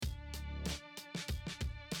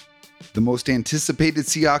The most anticipated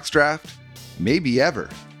Seahawks draft, maybe ever,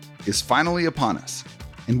 is finally upon us,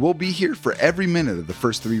 and we'll be here for every minute of the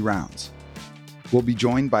first 3 rounds. We'll be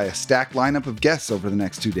joined by a stacked lineup of guests over the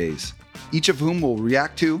next 2 days, each of whom will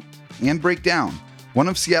react to and break down one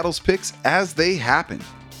of Seattle's picks as they happen.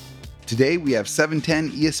 Today we have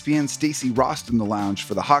 710 ESPN Stacy Rost in the lounge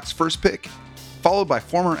for the Hawks' first pick, followed by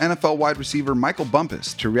former NFL wide receiver Michael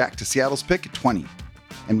Bumpus to react to Seattle's pick at 20.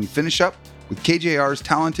 And we finish up with KJR's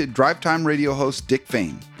talented drive time radio host Dick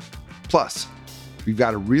Fain. Plus, we've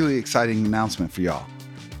got a really exciting announcement for y'all.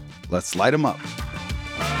 Let's light them up.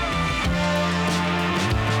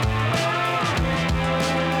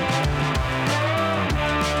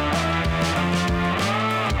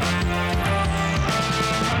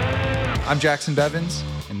 I'm Jacson Bevins,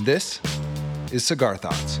 and this is Cigar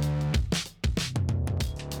Thoughts.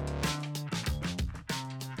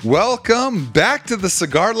 Welcome back to the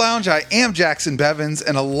Cigar Lounge. I am Jacson Bevins,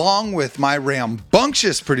 and along with my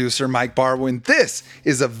rambunctious producer, Mike Barwin, this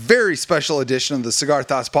is a very special edition of the Cigar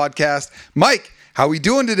Thoughts podcast. Mike, how we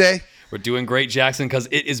doing today? We're doing great, Jaxon, because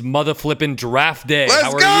it is mother flipping draft day. Let's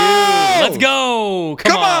How are go! you? Let's go!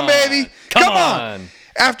 Come on, baby! Come on!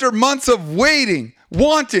 After months of waiting,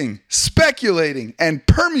 wanting, speculating, and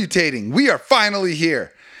permutating, we are finally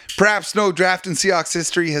here. Perhaps no draft in Seahawks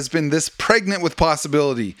history has been this pregnant with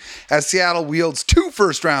possibility, as Seattle wields 2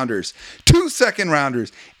 first-rounders, 2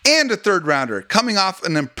 second-rounders, and a third-rounder, coming off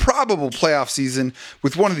an improbable playoff season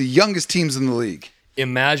with one of the youngest teams in the league.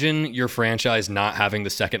 Imagine your franchise not having the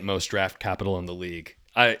second most draft capital in the league.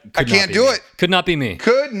 I can't do it. Could not be me.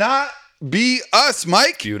 Could not be us,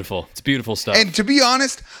 Mike. Beautiful. It's beautiful stuff. And to be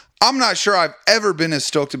honest, I'm not sure I've ever been as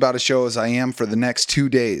stoked about a show as I am for the next 2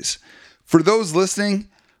 days. For those listening,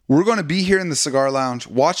 we're going to be here in the Cigar Lounge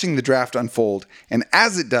watching the draft unfold, and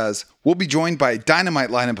as it does, we'll be joined by a dynamite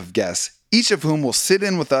lineup of guests, each of whom will sit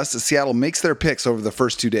in with us as Seattle makes their picks over the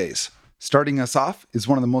first 2 days. Starting us off is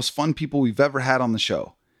one of the most fun people we've ever had on the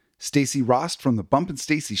show, Stacy Rost from the Bump and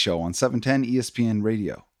Stacy Show on 710 ESPN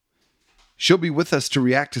Radio. She'll be with us to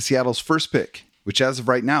react to Seattle's first pick, which as of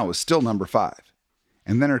right now is still number 5.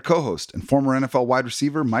 And then her co-host and former NFL wide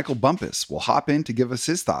receiver Michael Bumpus will hop in to give us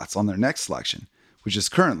his thoughts on their next selection, which is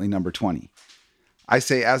currently number 20. I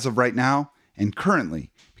say as of right now and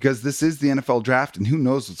currently because this is the NFL draft and who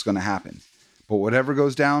knows what's going to happen. But whatever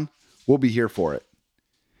goes down, we'll be here for it.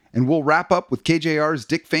 And we'll wrap up with KJR's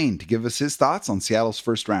Dick Fain to give us his thoughts on Seattle's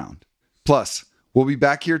first round. Plus, we'll be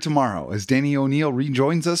back here tomorrow as Danny O'Neill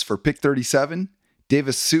rejoins us for pick 37,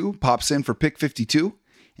 Davis Sue pops in for pick 52,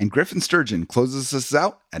 and Griffin Sturgeon closes us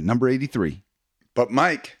out at number 83. But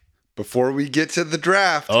Mike, before we get to the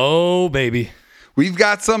draft... Oh, baby. We've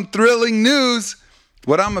got some thrilling news.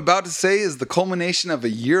 What I'm about to say is the culmination of a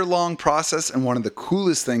year-long process and one of the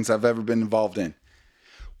coolest things I've ever been involved in.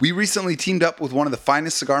 We recently teamed up with one of the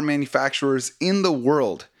finest cigar manufacturers in the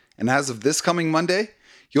world, and as of this coming Monday,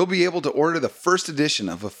 you'll be able to order the first edition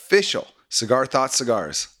of official Cigar Thoughts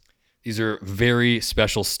cigars. These are very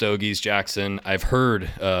special stogies, Jaxon. I've heard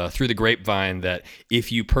through the grapevine that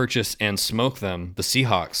if you purchase and smoke them, the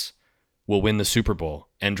Seahawks will win the Super Bowl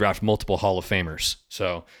and draft multiple Hall of Famers.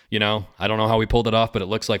 So, I don't know how we pulled it off, but it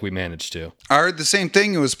looks like we managed to. I heard the same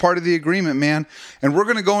thing. It was part of the agreement, man. And we're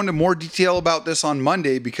going to go into more detail about this on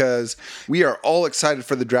Monday because we are all excited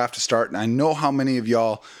for the draft to start. And I know how many of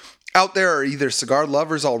y'all out there are either cigar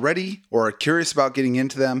lovers already or are curious about getting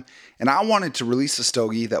into them. And I wanted to release a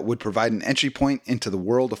stogie that would provide an entry point into the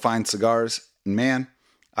world of fine cigars. And man,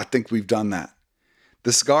 I think we've done that.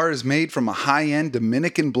 The cigar is made from a high-end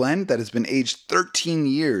Dominican blend that has been aged 13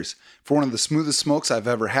 years for one of the smoothest smokes I've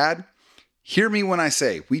ever had. Hear me when I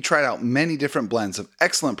say we tried out many different blends of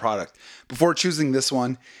excellent product before choosing this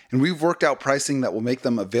one, and we've worked out pricing that will make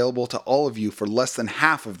them available to all of you for less than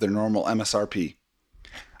half of their normal MSRP.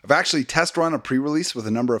 I've actually test run a pre-release with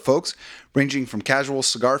a number of folks, ranging from casual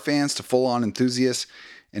cigar fans to full-on enthusiasts,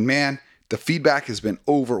 and man, the feedback has been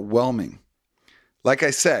overwhelming. Like I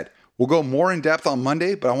said, we'll go more in depth on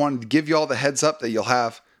Monday, but I wanted to give you all the heads up that you'll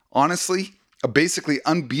have, honestly, a basically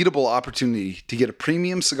unbeatable opportunity to get a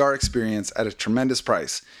premium cigar experience at a tremendous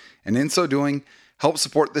price. And in so doing, help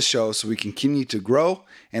support the show so we can continue to grow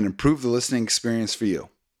and improve the listening experience for you.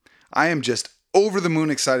 I am just over the moon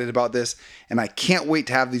excited about this, and I can't wait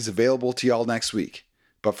to have these available to y'all next week.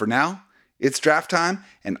 But for now, it's draft time,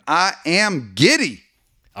 and I am giddy.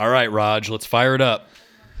 All right, Raj, let's fire it up.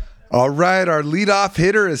 All right, our leadoff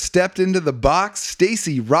hitter has stepped into the box.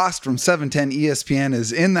 Stacy Rost from 710 ESPN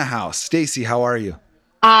is in the house. Stacy, how are you?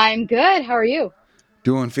 I'm good. How are you?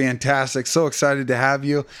 Doing fantastic. So excited to have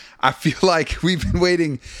you. I feel like we've been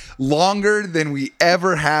waiting longer than we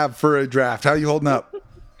ever have for a draft. How are you holding up?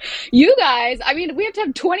 You guys, I mean, we have to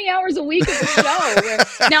have 20 hours a week of the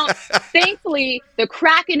show. Now, thankfully, the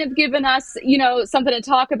Kraken have given us, something to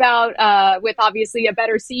talk about with obviously a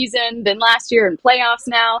better season than last year and playoffs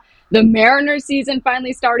now. The Mariners season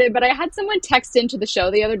finally started, but I had someone text into the show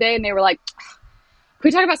the other day and they were like, can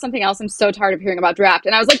we talk about something else? I'm so tired of hearing about draft.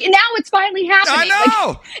 And I was like, now it's finally happening. I know.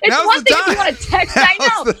 Like, it's Now's one the thing time. if you want to text. I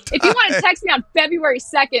Now's know. the If you want to time. text me on February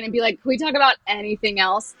 2nd and be like, can we talk about anything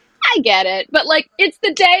else? I get it. But like, it's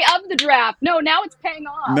the day of the draft. No, now it's paying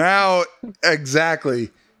off. Now, exactly.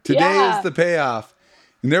 Today Yeah. is the payoff.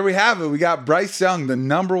 And there we have it. We got Bryce Young, the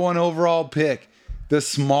number 1 overall pick. The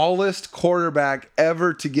smallest quarterback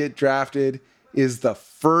ever to get drafted is the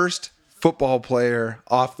first football player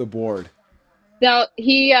off the board. Now,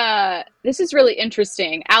 this is really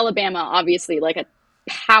interesting. Alabama, obviously, like a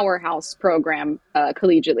powerhouse program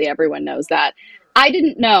collegiately. Everyone knows that. I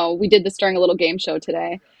didn't know, we did this during a little game show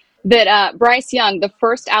today, that Bryce Young, the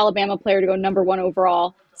first Alabama player to go number 1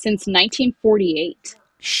 overall since 1948.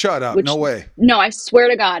 Shut up. Which, No way. No, I swear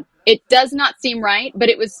to God. It does not seem right, but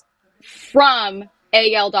it was from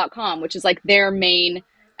AL.com, which is like their main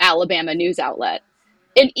Alabama news outlet.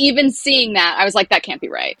 And even seeing that, I was like, that can't be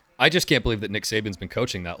right. I just can't believe that Nick Saban's been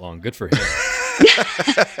coaching that long. Good for him.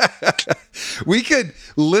 We could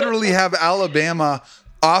literally have Alabama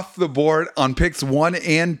off the board on picks 1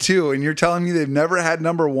 and 2, and you're telling me they've never had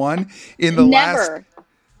number 1 in the last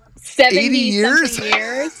 70 80 years? something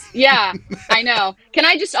years. Yeah, I know. Can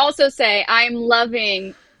I just also say I'm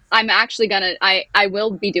actually I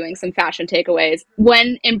will be doing some fashion takeaways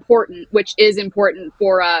when important, which is important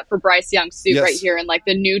for Bryce Young's suit Yes. right here in like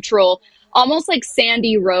the neutral, almost like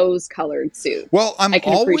sandy rose colored suit. Well, I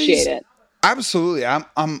can appreciate it. Absolutely.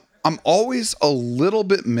 I'm always a little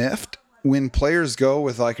bit miffed when players go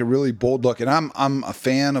with like a really bold look, and I'm a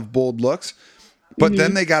fan of bold looks, but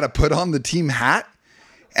then they got to put on the team hat.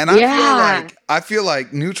 And I feel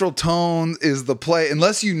like neutral tone is the play,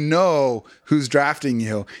 unless you know who's drafting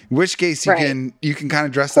you, in which case you can kind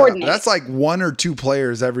of dress that up. Coordinate. That's like 1 or 2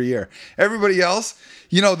 players every year. Everybody else,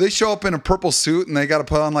 they show up in a purple suit and they got to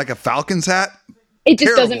put on like a Falcons hat. It just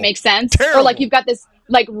Terrible. doesn't make sense. Terrible. Or like you've got this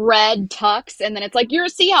like red tux and then it's like, you're a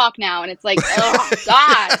Seahawk now. And it's like, oh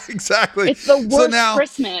God. Exactly. It's the worst So now,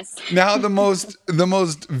 Christmas. Now the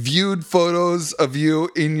most viewed photos of you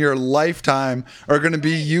in your lifetime are going to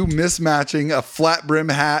be you mismatching a flat brim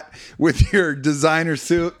hat with your designer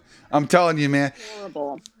suit. I'm telling you, man.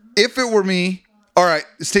 Horrible. If it were me, all right,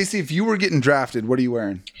 Stacy, if you were getting drafted, what are you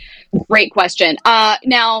wearing? Great question.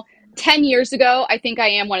 Now, 10 years ago, I think I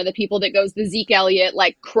am one of the people that goes the Zeke Elliott,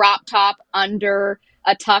 like crop top under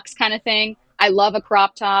a tux kind of thing. I love a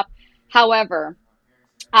crop top. However,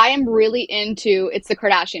 I am really into, it's the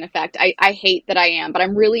Kardashian effect. I hate that I am, but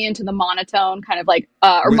I'm really into the monotone kind of like,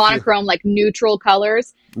 or With monochrome, like neutral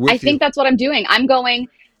colors. I think that's what I'm doing. I'm going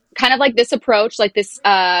kind of like this approach, like this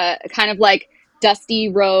kind of like dusty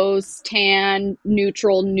rose, tan,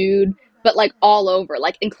 neutral, nude, but like all over,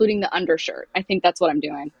 like including the undershirt. I think that's what I'm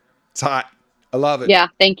doing. It's hot. I love it. Yeah,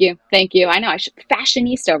 thank you. Thank you. I know I should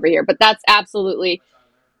fashionista over here, but that's absolutely,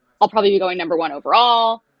 I'll probably be going number 1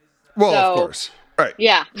 overall. Well, of course. All right.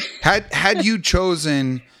 Yeah. Had you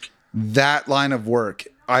chosen that line of work,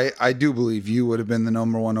 I do believe you would have been the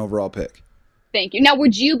number 1 overall pick. Thank you. Now,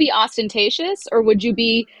 would you be ostentatious or would you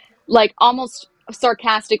be like almost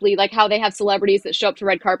sarcastically, like how they have celebrities that show up to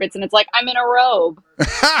red carpets and it's like, I'm in a robe?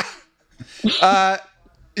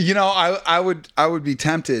 I would be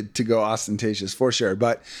tempted to go ostentatious for sure.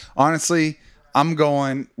 But honestly, I'm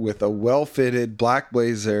going with a well-fitted black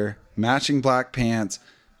blazer, matching black pants,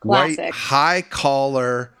 Classic. white high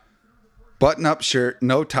collar, button-up shirt,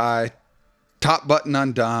 no tie, top button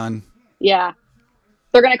undone. Yeah.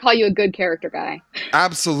 They're going to call you a good character guy.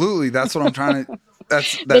 Absolutely. That's what I'm trying to,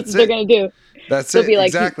 that's That's what they're it. going to do. That's They'll it. be like,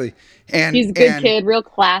 Exactly. And he's a good kid, real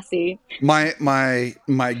classy. My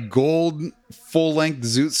gold full-length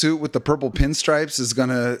zoot suit with the purple pinstripes is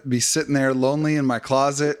gonna be sitting there lonely in my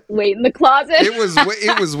closet. Wait in the closet.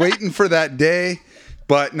 It was waiting for that day,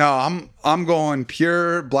 but no, I'm going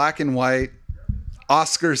pure black and white,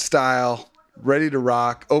 Oscar style, ready to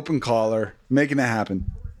rock, open collar, making it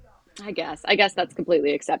happen. I guess that's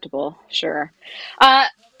completely acceptable. Sure.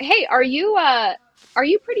 Hey, are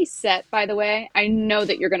you pretty set, by the way? I know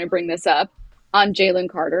that you're going to bring this up on Jalen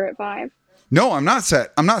Carter at 5. No, I'm not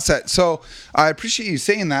set. So I appreciate you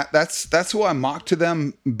saying that. That's who I mocked to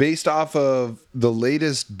them based off of the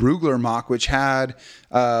latest Brugler mock, which had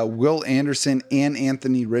Will Anderson and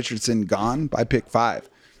Anthony Richardson gone by pick 5.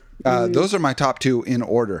 Those are my top 2 in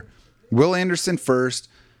order. Will Anderson first,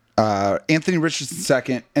 Anthony Richardson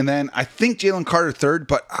second, and then I think Jalen Carter third.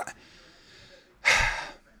 But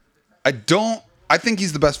I think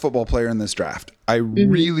he's the best football player in this draft. I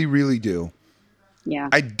really, really do. Yeah.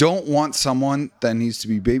 I don't want someone that needs to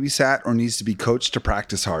be babysat or needs to be coached to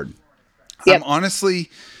practice hard. Yep. I'm honestly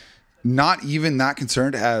not even that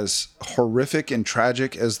concerned, as horrific and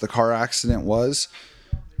tragic as the car accident was.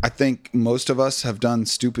 I think most of us have done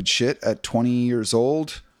stupid shit at 20 years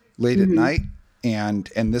old, late at night, and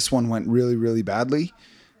this one went really, really badly.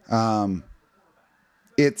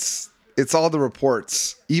 It's all the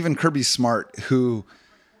reports. Even Kirby Smart, who,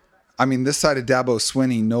 I mean, this side of Dabo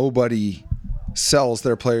Swinney, nobody sells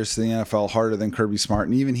their players to the NFL harder than Kirby Smart.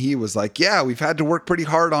 And even he was like, yeah, we've had to work pretty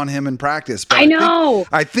hard on him in practice. But I know.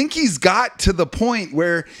 I think he's got to the point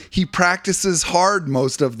where he practices hard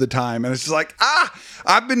most of the time. And it's just like,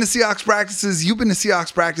 I've been to Seahawks practices. You've been to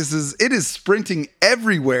Seahawks practices. It is sprinting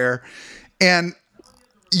everywhere. And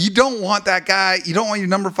you don't want that guy. You don't want your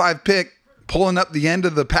number 5 pick pulling up the end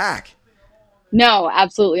of the pack. No,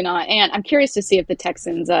 absolutely not. And I'm curious to see if the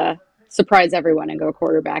Texans surprise everyone and go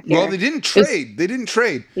quarterback here. Well, they didn't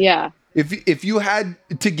trade. Yeah. If you had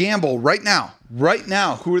to gamble right now,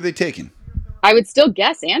 who are they taking? I would still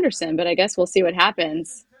guess Anderson, but I guess we'll see what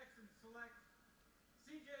happens.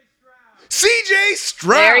 CJ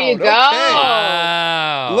Stroud. There you go. Okay.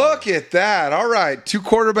 Wow. Look at that. All right. 2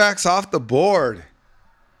 quarterbacks off the board.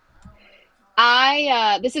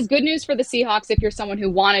 This is good news for the Seahawks if you're someone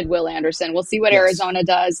who wanted Will Anderson. We'll see what Arizona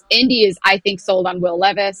does. Indy is, I think, sold on Will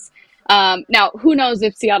Levis. Now, who knows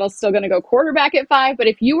if Seattle's still going to go quarterback at 5, but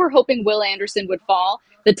if you were hoping Will Anderson would fall,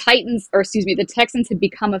 the Texans had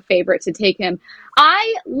become a favorite to take him.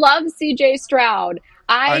 I love CJ Stroud.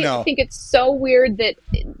 I think it's so weird that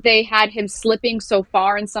they had him slipping so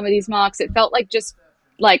far in some of these mocks. It felt like just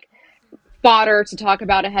like fodder to talk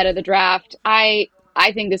about ahead of the draft. I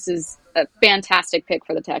think this is a fantastic pick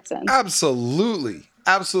for the Texans. Absolutely.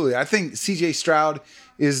 I think CJ Stroud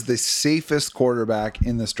is the safest quarterback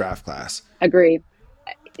in this draft class. Agree.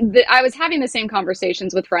 I was having the same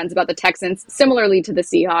conversations with friends about the Texans, similarly to the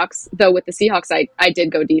Seahawks, though with the Seahawks, I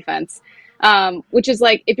did go defense, which is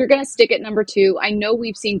like, if you're going to stick at number 2, I know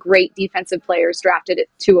we've seen great defensive players drafted at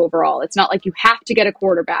 2 overall. It's not like you have to get a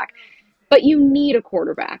quarterback, but you need a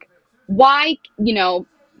quarterback. Why,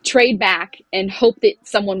 trade back and hope that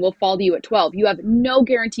someone will fall to you at 12? You have no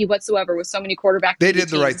guarantee whatsoever with so many quarterbacks. They did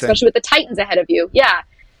the right thing. Especially with the Titans ahead of you. Yeah,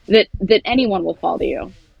 that anyone will fall to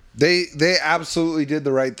you. They absolutely did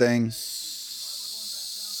the right thing.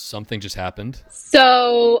 Something just happened.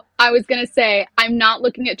 So I was going to say, I'm not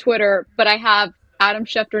looking at Twitter, but I have Adam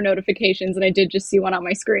Schefter notifications, and I did just see one on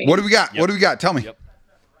my screen. What do we got? What do we got? Tell me. Yep.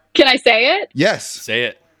 Can I say it? Yes. Say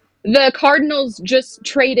it. The Cardinals just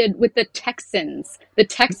traded with the Texans. The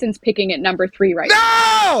Texans picking at number 3 right now.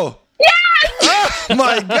 No! Yes! Oh,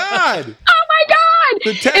 my God. Oh, my God!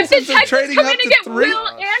 The Texans are trading come up in and to get 3? Will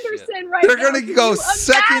Anderson right They're now. going to go Can you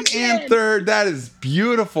second imagine? and third. That is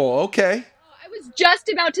beautiful. Okay. I was just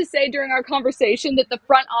about to say during our conversation that the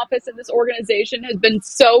front office in this organization has been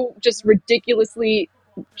so just ridiculously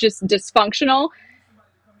just dysfunctional.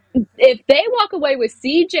 If they walk away with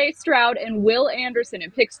CJ Stroud and Will Anderson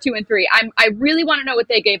in picks 2 and 3, I really want to know what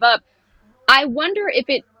they gave up. I wonder if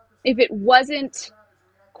it wasn't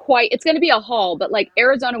quite, it's going to be a haul, but like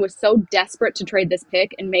Arizona was so desperate to trade this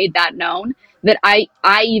pick and made that known that I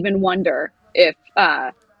even wonder if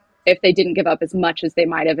they didn't give up as much as they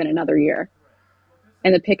might have in another year.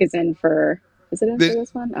 And the pick is in for, is it in for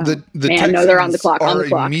this one? Oh, the man, Texans no, they're on the clock. are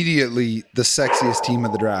immediately the sexiest team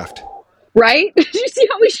of the draft. Right? Did you see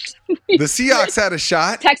how we The Seahawks had a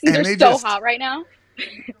shot. Texans and are they so just, hot right now.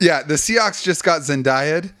 Yeah, the Seahawks just got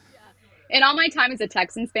Zendaya'd. In all my time as a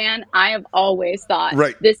Texans fan, I have always thought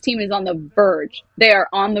this team is on the verge. They are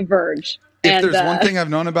on the verge. If there's one thing I've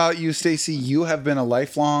known about you, Stacy, you have been a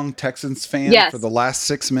lifelong Texans fan for the last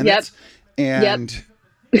 6 minutes. Yep. And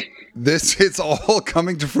it's all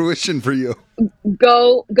coming to fruition for you.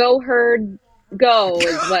 Go Herd, go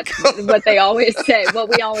is what they always say. What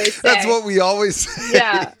we always say. That's what we always say.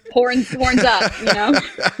 Yeah, horns up.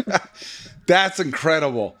 That's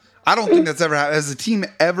incredible. I don't think that's ever happened. Has the team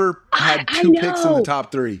ever had 2 picks in the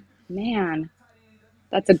top 3? Man,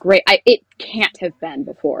 that's a great. It can't have been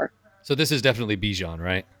before. So this is definitely Bijan,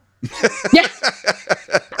 right? Yeah.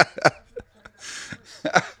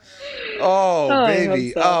 Oh,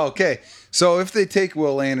 baby. So. Oh, okay. So if they take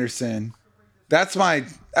Will Anderson, that's my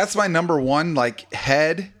number 1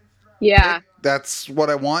 head. Yeah. Pick. That's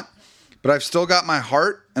what I want. But I've still got my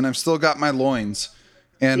heart and I've still got my loins.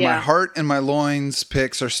 And my heart and my loins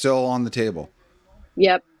picks are still on the table.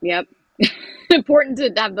 Yep. Important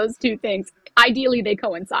to have those 2 things. Ideally, they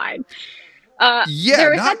coincide. Not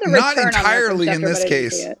entirely in this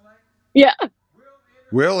case. Yeah.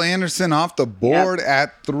 Will Anderson off the board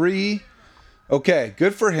at 3. Okay,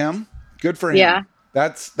 good for him. Good for him. Yeah.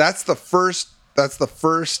 That's the first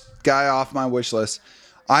guy off my wish list.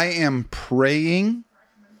 I am praying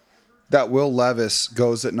that Will Levis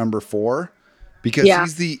goes at number 4 because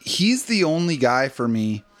he's the only guy for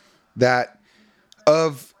me that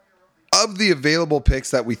of the available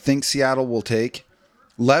picks that we think Seattle will take,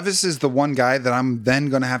 Levis is the one guy that I'm then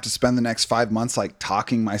going to have to spend the next 5 months like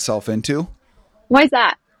talking myself into. Why is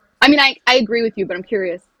that? I mean, I agree with you, but I'm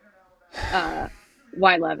curious.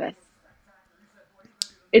 Why Levis?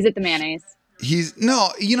 Is it the mayonnaise?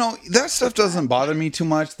 That stuff doesn't bother me too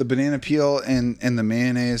much. The banana peel and the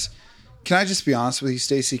mayonnaise. Can I just be honest with you,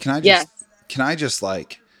 Stacy? Can I just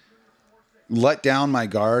like let down my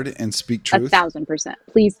guard and speak truth? 1,000%.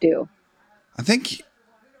 Please do. I think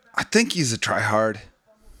he's a tryhard.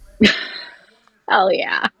 Hell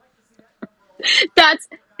yeah. That's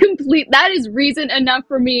complete. That is reason enough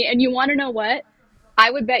for me. And you want to know what?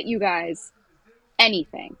 I would bet you guys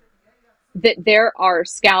anything that there are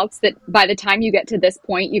scouts that by the time you get to this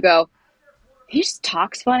point, you go, he just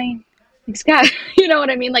talks funny. Like, Scott, you know what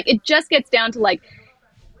I mean? Like, it just gets down to like,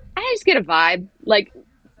 I just get a vibe. Like,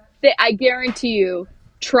 I guarantee you,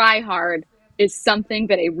 try hard is something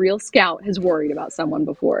that a real scout has worried about someone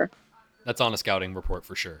before. That's on a scouting report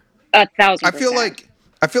for sure. 1,000%.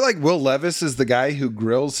 I feel like Will Levis is the guy who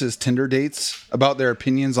grills his Tinder dates about their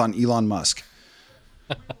opinions on Elon Musk.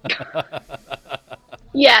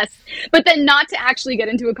 Yes, but then not to actually get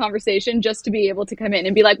into a conversation, just to be able to come in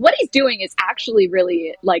and be like, what he's doing is actually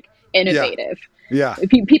really like innovative. Yeah.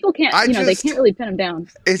 People can't, they can't really pin him down.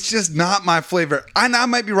 It's just not my flavor. I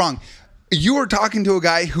might be wrong. You were talking to a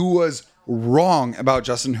guy who was wrong about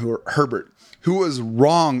Justin Herbert, who was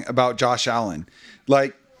wrong about Josh Allen.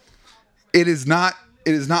 Like, it is not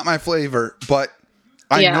my flavor, but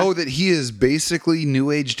I know that he is basically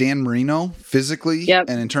new age Dan Marino physically and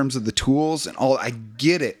in terms of the tools and all. I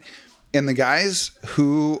get it. And the guys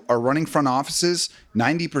who are running front offices,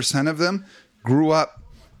 90% of them grew up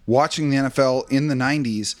watching the NFL in the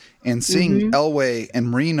 90s and seeing Elway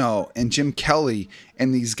and Marino and Jim Kelly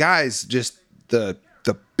and these guys, just the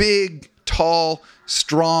big, tall,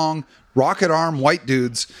 strong, rocket arm white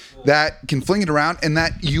dudes that can fling it around and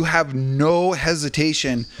that you have no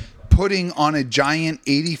hesitation putting on a giant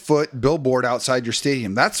 80-foot billboard outside your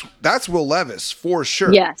stadium. That's Will Levis for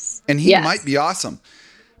sure. Yes. And he might be awesome,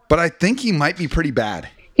 but I think he might be pretty bad.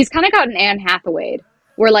 He's kind of got an Anne Hathaway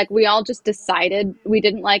where like we all just decided we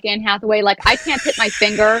didn't like Anne Hathaway. Like I can't put my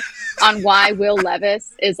finger on why Will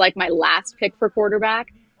Levis is like my last pick for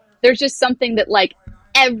quarterback. There's just something that like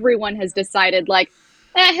everyone has decided like,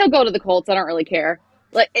 he'll go to the Colts. I don't really care.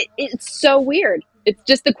 Like it's so weird. It's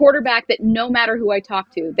just the quarterback that no matter who I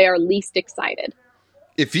talk to, they are least excited.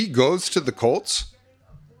 If he goes to the Colts,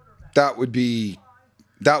 that would be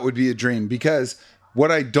a dream, because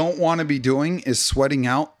what I don't want to be doing is sweating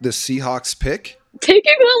out the Seahawks pick.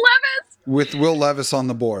 Taking Will Levis? With Will Levis on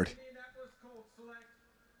the board.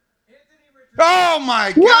 Oh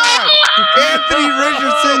my God! Anthony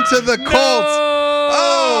Richardson to the Colts.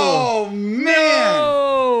 Oh man.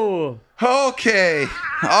 No. Okay.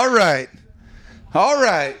 All right. Oh,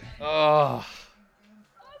 my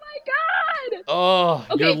God. Oh,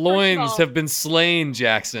 Okay, your first loins of all, have been slain,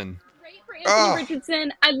 Jaxon. great for Anthony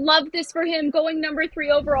Richardson. I love this for him. Going number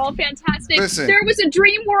 3 overall. Fantastic. Listen. There was a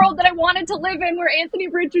dream world that I wanted to live in where Anthony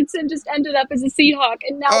Richardson just ended up as a Seahawk.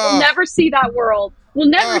 And now we'll never see that world. We'll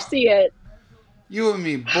never see it. You and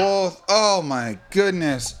me both. Oh my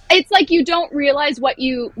goodness. It's like you don't realize what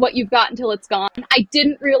you've got until it's gone. I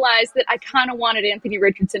didn't realize that I kind of wanted Anthony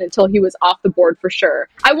Richardson until he was off the board for sure.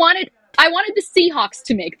 I wanted the Seahawks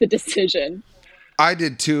to make the decision. I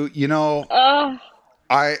did too. You know,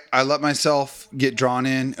 I let myself get drawn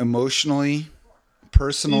in emotionally,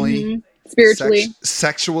 personally, spiritually,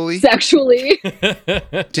 sexually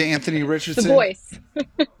to Anthony Richardson. the voice.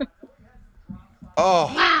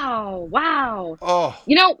 Oh. Wow. Oh.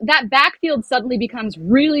 You know, that backfield suddenly becomes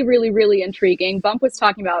really, really, really intriguing. Bump was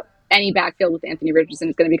talking about any backfield with Anthony Richardson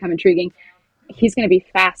is going to become intriguing. He's going to be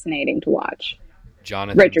fascinating to watch.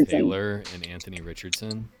 Jonathan Richardson. Taylor and Anthony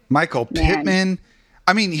Richardson. Michael Pittman.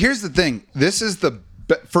 I mean, here's the thing. This is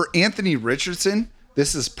for Anthony Richardson,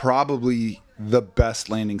 this is probably the best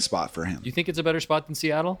landing spot for him. You think it's a better spot than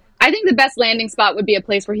Seattle? I think the best landing spot would be a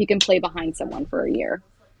place where he can play behind someone for a year.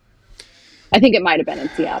 I think it might have been in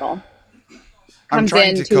Seattle. I'm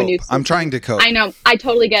trying to cope. I know. I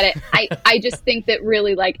totally get it. I just think that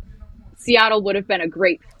really like Seattle would have been a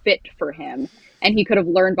great fit for him. and he could have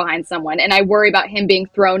learned behind someone. And I worry about him being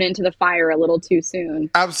thrown into the fire a little too soon.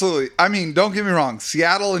 Absolutely. I mean, don't get me wrong.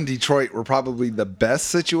 Seattle and Detroit were probably the best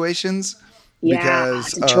situations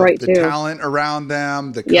because Detroit of the too. talent around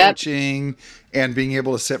them, the coaching, and being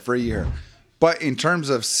able to sit for a year. But in terms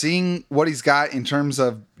of seeing what he's got, in terms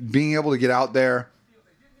of being able to get out there,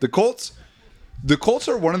 the Colts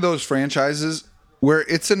are one of those franchises where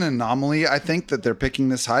it's an anomaly, I think, that they're picking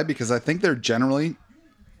this high, because I think they're generally,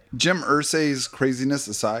 Jim Irsay's craziness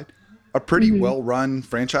aside, a pretty well-run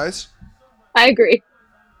franchise. I agree.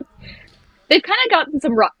 They've kind of gotten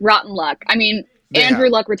some rotten luck. I mean, Andrew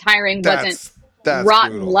Luck retiring wasn't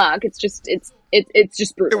rotten brutal. luck. It's just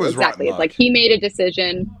brutal. It was exactly. It's luck. like he made a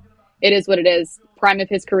decision. It is what it is. Prime of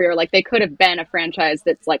his career. Like, they could have been a franchise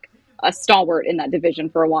that's like a stalwart in that division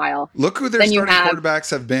for a while. Look who their starting quarterbacks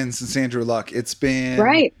have been since Andrew Luck. It's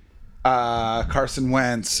been Carson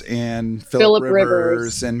Wentz and Phillip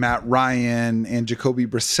Rivers and Matt Ryan and Jacoby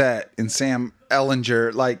Brissett and Sam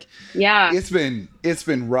Ellinger. Like, it's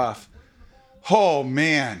been rough. Oh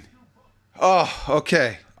man. Oh,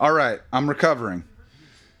 okay. All right. I'm recovering.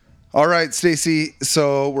 All right, Stacy.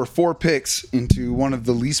 So we're 4 picks into one of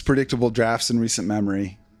the least predictable drafts in recent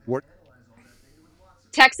memory.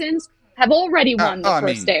 Texans have already won the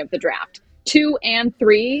first day of the draft. 2 and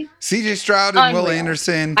 3. CJ Stroud and Will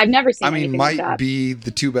Anderson. I've never seen anything like that. Might be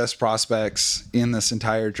the 2 best prospects in this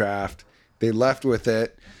entire draft. They left with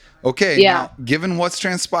it. Okay, now, given what's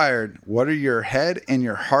transpired, what are your head and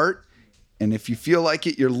your heart, and if you feel like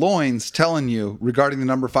it, your loins telling you regarding the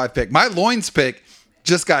number 5 pick? My loins pick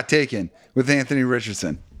just got taken with Anthony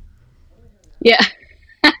Richardson. Yeah.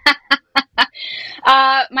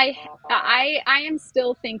 I am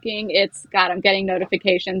still thinking I'm getting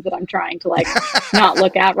notifications that I'm trying to like not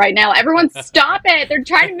look at right now. Everyone stop it. They're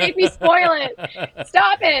trying to make me spoil it.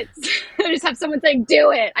 Stop it. I just have someone saying,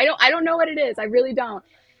 do it. I don't know what it is. I really don't.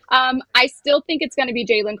 I still think it's going to be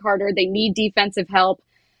Jalen Carter. They need defensive help.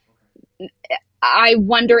 I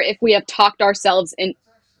wonder if we have talked ourselves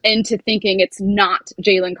into thinking it's not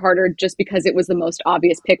Jalen Carter just because it was the most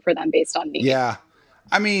obvious pick for them based on need. Yeah.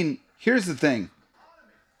 I mean, here's the thing.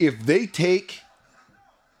 If they take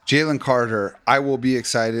Jalen Carter, I will be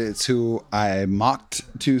excited. It's who I mocked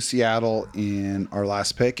to Seattle in our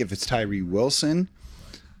last pick. If it's Tyree Wilson,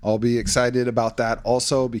 I'll be excited about that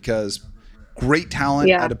also, because great talent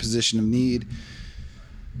at a position of need.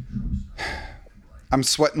 I'm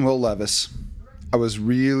sweating Will Levis. I was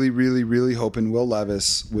really, really, really hoping Will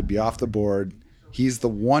Levis would be off the board. He's the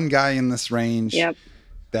one guy in this range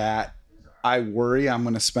that I worry I'm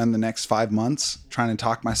going to spend the next 5 months trying to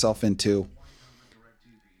talk myself into.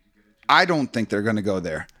 I don't think they're going to go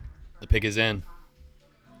there. The pick is in.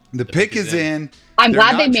 The pick is in. I'm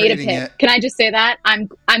glad they made a pick. Can I just say that? I'm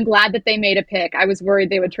glad that they made a pick. I was worried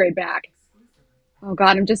they would trade back. Oh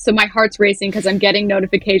God, my heart's racing because I'm getting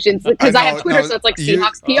notifications because I have Twitter, so it's like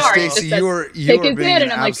Seahawks PR. Stacey, you are being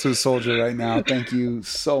an absolute soldier right now. Thank you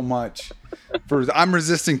so much. I'm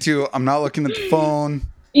resisting too. I'm not looking at the phone.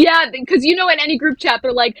 Yeah, because in any group chat,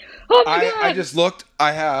 they're like, oh my God. I just looked.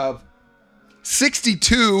 I have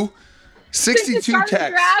 62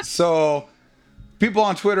 texts. So people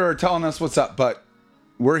on Twitter are telling us what's up, but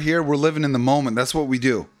we're here. We're living in the moment. That's what we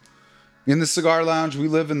do. In the cigar lounge, we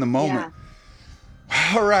live in the moment. Yeah.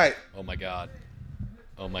 All right. Oh my God.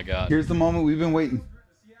 Oh my God. Here's the moment we've been waiting.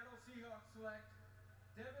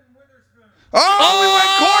 Oh, we went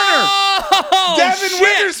corner. Devon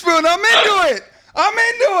Witherspoon. I'm into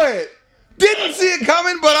it. Didn't see it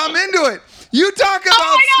coming, but I'm into it. You talk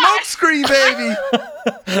about smokescreen, baby.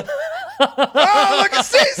 Oh, look at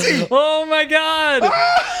Stacy. Oh my God.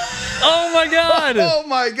 Oh my God. Oh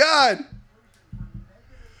my God.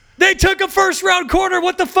 They took a first round corner.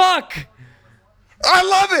 What the fuck? I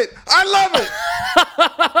love it.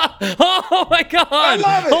 Oh my God. I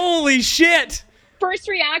love it. Holy shit. First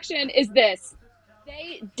reaction is this.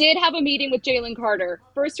 They did have a meeting with Jalen Carter.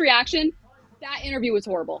 First reaction, that interview was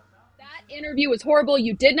horrible.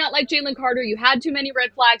 You did not like Jalen Carter. You had too many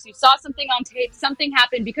red flags. You saw something on tape. Something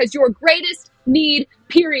happened because your greatest need,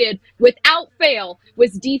 period, without fail,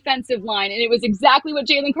 was defensive line. And it was exactly what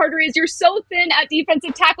Jalen Carter is. You're so thin at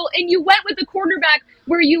defensive tackle, and you went with the cornerback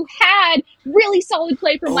where you had really solid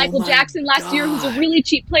play from Michael Jackson last year, who's a really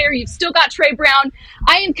cheap player. You've still got Trey Brown.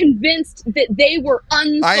 I am convinced that they were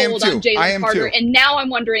unsold on Jalen Carter, and now I'm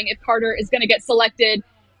wondering if Carter is going to get selected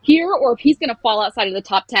here or if he's going to fall outside of the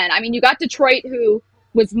top 10. I mean, you got Detroit, who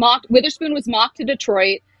was mocked. Witherspoon was mocked to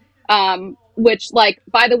Detroit, which, like,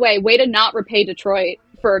 by the way, way to not repay Detroit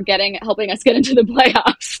for helping us get into the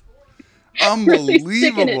playoffs. Unbelievable. Really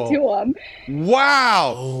sticking it to them.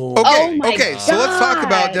 Wow. Okay, so let's talk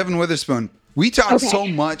about Devon Witherspoon. We talk Okay. so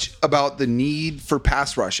much about the need for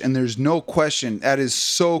pass rush, and there's no question that is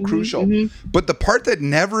so crucial. But the part that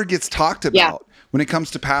never gets talked about when it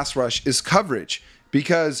comes to pass rush is coverage,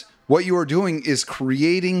 because what you are doing is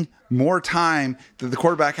creating more time that the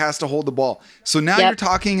quarterback has to hold the ball. So now you're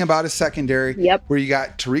talking about a secondary where you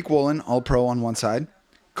got Tariq Woolen, all-pro on one side,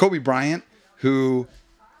 Kobe Bryant, who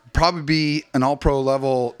probably be an all-pro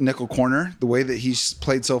level nickel corner the way that he's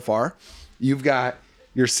played so far. You've got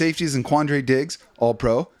your safeties and Quandre Diggs,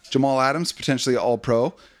 all-pro. Jamal Adams, potentially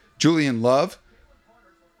all-pro. Julian Love,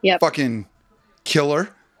 fucking killer.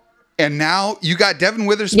 And now you got Devon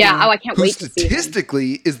Witherspoon, I can't who wait to see him.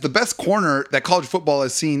 statistically is the best corner that college football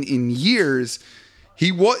has seen in years.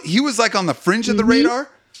 He was like on the fringe of the radar,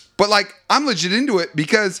 but like I'm legit into it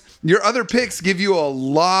because your other picks give you a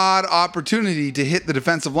lot of opportunity to hit the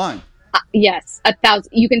defensive line. Yes,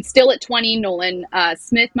 1,000. You can still at 20. Nolan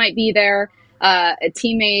Smith might be there. A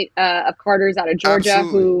teammate of Carter's out of Georgia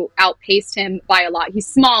who outpaced him by a lot. He's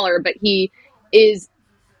smaller, but he is.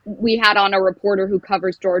 We had on a reporter who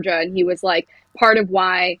covers Georgia, and he was like, part of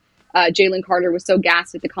why Jalen Carter was so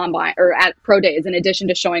gassed at the combine or at pro days, in addition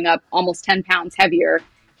to showing up almost 10 pounds heavier,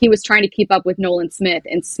 he was trying to keep up with Nolan Smith,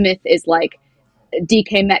 and Smith is like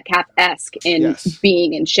DK Metcalf-esque in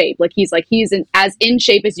being in shape. Like he's as in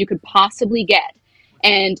shape as you could possibly get,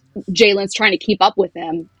 and Jalen's trying to keep up with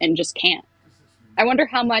him and just can't. I wonder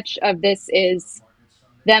how much of this is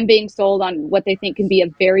them being sold on what they think can be a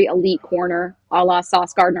very elite corner, a la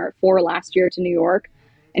Sauce Gardner at 4 last year to New York,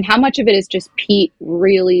 and how much of it is just Pete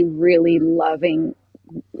really, really loving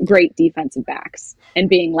great defensive backs and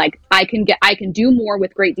being like, I can do more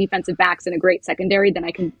with great defensive backs and a great secondary than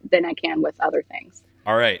I can with other things.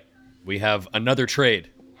 All right, we have another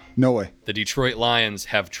trade. No way. The Detroit Lions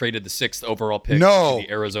have traded the 6th overall pick to the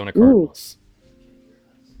Arizona Cardinals.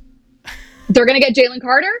 They're going to get Jalen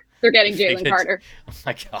Carter? They're getting Jalen Carter. Oh,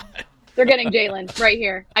 my God. They're getting Jalen right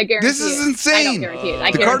here. I guarantee This is insane. I don't guarantee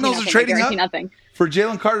it. The Cardinals are trading up nothing. for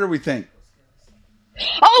Jalen Carter, we think.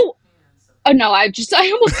 Oh, no, I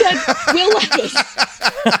almost said Will Levis.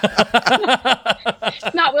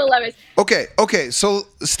 Not Will Levis. Okay. So,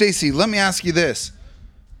 Stacy, let me ask you this.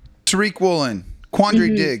 Tariq Woolen,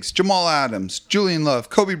 Quandre Diggs, Jamal Adams, Julian Love,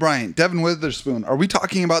 Kobe Bryant, Devon Witherspoon. Are we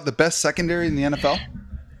talking about the best secondary in the NFL?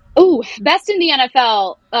 Ooh, best in the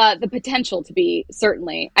NFL, the potential to be,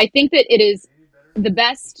 certainly. I think that it is the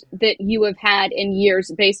best that you have had in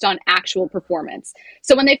years based on actual performance.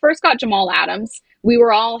 So when they first got Jamal Adams, we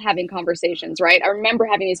were all having conversations, right? I remember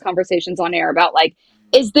having these conversations on air about like,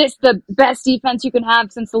 is this the best defense you can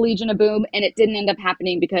have since the Legion of Boom? And it didn't end up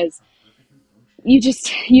happening because you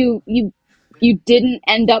didn't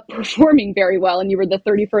end up performing very well, and you were the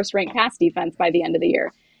 31st ranked pass defense by the end of the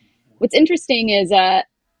year. What's interesting is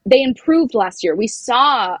they improved last year. We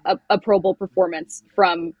saw a Pro Bowl performance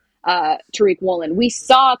from Tariq Woolen. We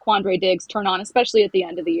saw Quandre Diggs turn on, especially at the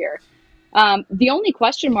end of the year. The only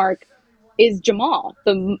question mark is Jamal,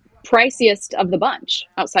 the priciest of the bunch,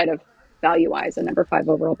 outside of value-wise, a number 5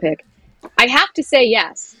 overall pick. I have to say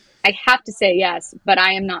yes, but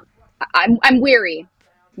I am not. I'm weary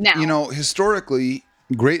now. You know, historically,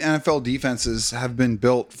 great NFL defenses have been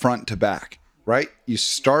built front to back. Right? You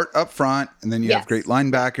start up front, and then you have great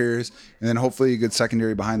linebackers, and then hopefully a good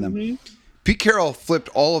secondary behind them. Pete Carroll flipped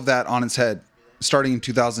all of that on its head starting in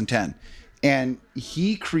 2010. And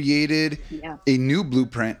he created a new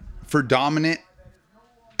blueprint for dominant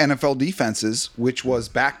NFL defenses, which was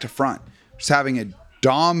back to front. Just having a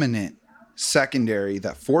dominant secondary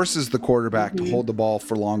that forces the quarterback to hold the ball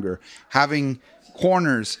for longer. Having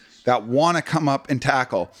corners that want to come up and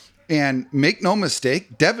tackle. And make no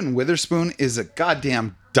mistake, Devon Witherspoon is a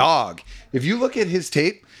goddamn dog. If you look at his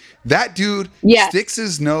tape, that dude sticks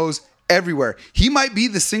his nose everywhere. He might be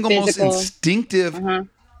the single most instinctive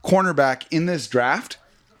cornerback in this draft.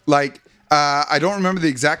 Like, I don't remember the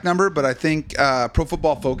exact number, but I think Pro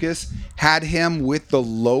Football Focus had him with the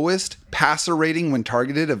lowest passer rating when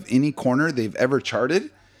targeted of any corner they've ever charted.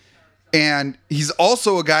 And he's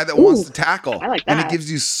also a guy that wants to tackle. I like that. And it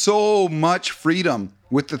gives you so much freedom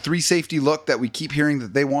with the 3 safety look that we keep hearing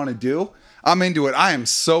that they want to do. I'm into it. I am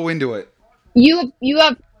so into it. You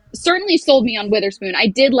have certainly sold me on Witherspoon. I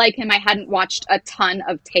did like him. I hadn't watched a ton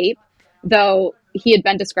of tape, though he had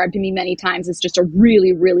been described to me many times as just a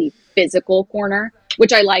really, really physical corner,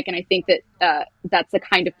 which I like. And I think that that's the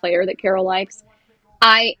kind of player that Carroll likes.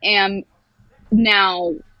 I am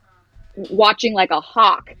now watching like a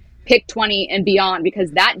hawk pick 20 and beyond,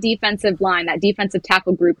 because that defensive line, that defensive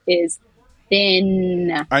tackle group is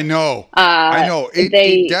thin. I know.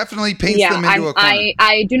 It definitely paints them into a corner.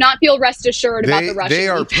 I do not feel rest assured about the Russian They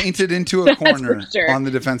are defense. painted into a corner sure. on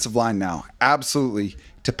the defensive line now. Absolutely.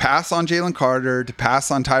 To pass on Jalen Carter, to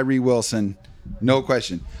pass on Tyree Wilson, no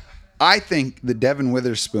question. I think the Devon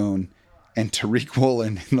Witherspoon and Tariq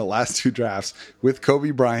Woolen in the last 2 drafts with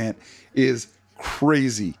Kobe Bryant is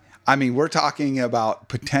crazy. I mean, we're talking about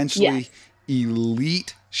potentially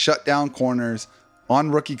elite shutdown corners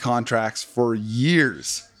on rookie contracts for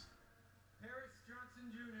years.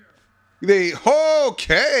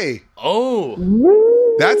 Okay.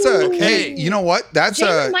 Oh. That's a Okay. hey, you know what?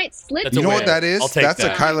 Jalen might slip. That's you a know win. what that is? I'll take That's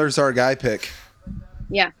that. a Kyler's our guy pick.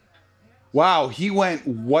 Yeah. Wow, he went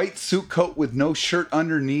white suit coat with no shirt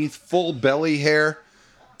underneath, full belly hair.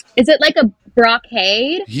 Is it like a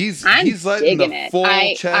brocade? He's I'm letting the digging it. full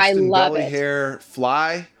I chest and love belly it. hair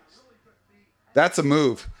fly. That's a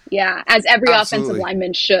move. Yeah, as every Absolutely. offensive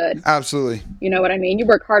lineman should. Absolutely. You know what I mean? You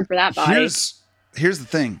work hard for that body. Here's the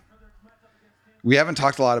thing. We haven't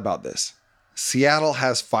talked a lot about this. Seattle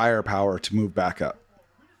has firepower to move back up.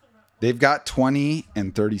 They've got 20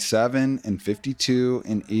 and 37 and 52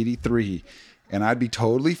 and 83. And I'd be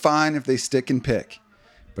totally fine if they stick and pick.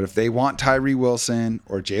 But if they want Tyree Wilson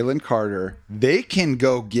or Jalen Carter, they can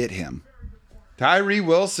go get him. Tyree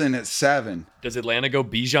Wilson at 7. Does Atlanta go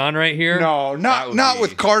Bijan right here? No, That not would with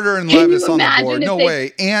be- Carter and Can you Levis on the imagine board. if No they-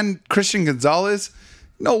 way. And Christian Gonzalez.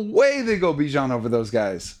 No way they go Bijan over those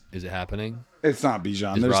guys. Is it happening? It's not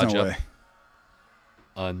Bijan. Is There's Raj no up? way.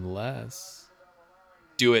 Unless.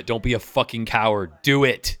 Do it. Don't be a fucking coward. Do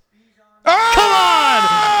it. Oh!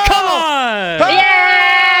 Come on!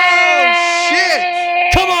 Oh,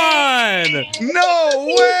 shit! Come on!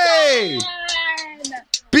 No way!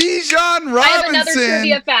 Bijan Robinson. I have another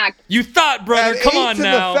trivia fact. You thought, brother. At Come 8 on to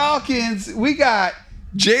now. the Falcons, we got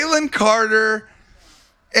Jalen Carter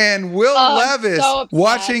and Will I'm Levis so upset.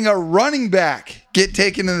 watching a running back get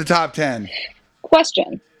taken in the top 10.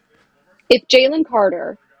 Question. If Jalen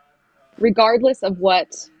Carter, regardless of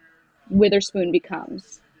what Witherspoon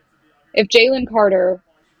becomes, if Jalen Carter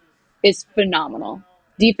is phenomenal,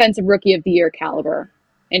 defensive rookie of the year caliber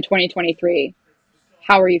in 2023,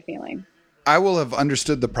 how are you feeling? I will have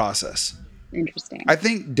understood the process. Interesting. I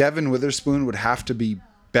think Devon Witherspoon would have to be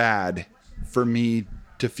bad for me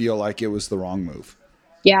to feel like it was the wrong move.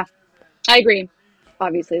 Yeah, I agree.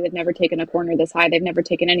 Obviously, they've never taken a corner this high. They've never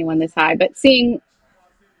taken anyone this high. But seeing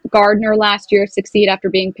Gardner last year succeed after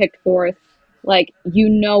being picked 4th, like, you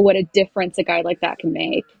know what a difference a guy like that can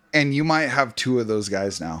make. And you might have 2 of those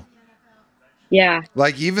guys now. Yeah.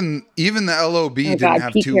 Like even the LOB didn't God,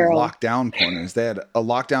 have Pete 2 Carroll. lockdown corners. They had a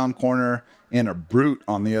lockdown corner and a brute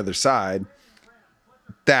on the other side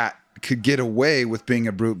that could get away with being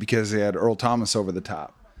a brute because they had Earl Thomas over the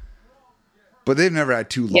top. But they've never had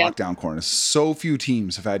 2 lockdown corners. So few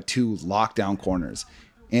teams have had 2 lockdown corners.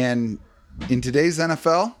 And in today's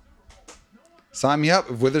NFL, sign me up.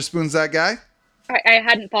 If Witherspoon's that guy, I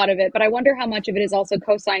hadn't thought of it, but I wonder how much of it is also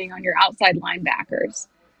co-signing on your outside linebackers.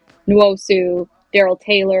 Nwosu, Darrell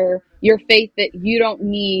Taylor, your faith that you don't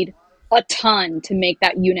need a ton to make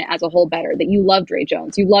that unit as a whole better, that you love Dre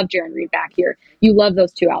Jones, you love Jaron Reed back here, you love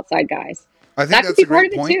those 2 outside guys. I think That could that's be a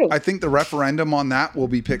great part of it, point. too. I think the referendum on that will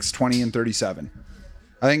be picks 20 and 37.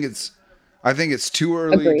 I think it's too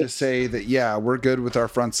early Agreed. to say that, yeah, we're good with our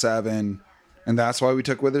front 7, and that's why we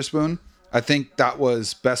took Witherspoon. I think that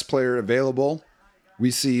was best player available.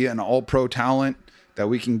 We see an all-pro talent that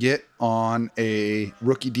we can get on a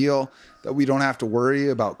rookie deal, that we don't have to worry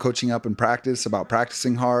about coaching up in practice, about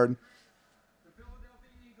practicing hard.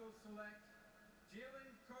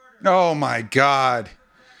 Oh, my God.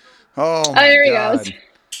 Oh, my there he God. goes.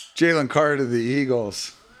 Jalen Carter to the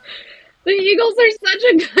Eagles. The Eagles are such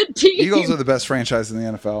a good team. Eagles are the best franchise in the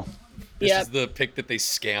NFL. This Yep. is the pick that they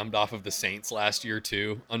scammed off of the Saints last year,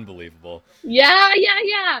 too. Unbelievable. Yeah.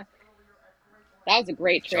 That was a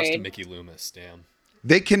great Shouts to trade. Mickey Loomis. Damn.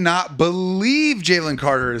 They cannot believe Jalen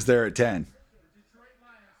Carter is there at 10.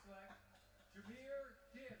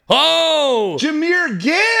 Oh! Jahmyr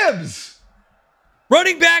Gibbs,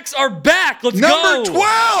 Running backs are back. Let's number go.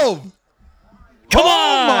 12. Come Oh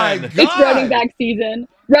on. my God. It's running back season.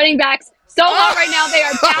 Running backs so hot right now. They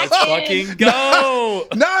are back Let's in. fucking go.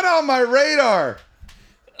 Not on my radar.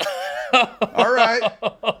 All right.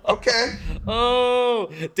 Okay. Oh,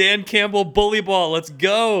 Dan Campbell bully ball. Let's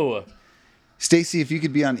go. Stacy, if you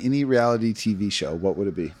could be on any reality TV show, what would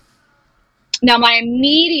it be? Now, my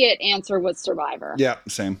immediate answer was Survivor. Yeah,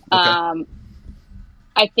 same. Okay.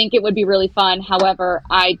 I think it would be really fun. However,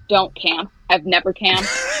 I don't camp. I've never camped.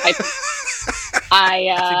 Seems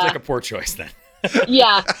like a poor choice then.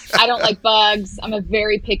 Yeah, I don't like bugs. I'm a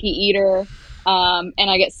very picky eater. and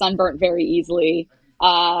I get sunburnt very easily.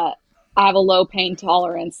 I have a low pain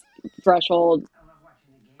tolerance threshold.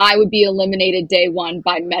 I would be eliminated day one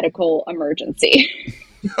by medical emergency.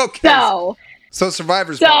 Okay. So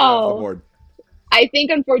Survivor's probably off the board. I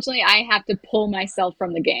think, unfortunately, I have to pull myself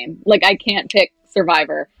from the game. Like, I can't pick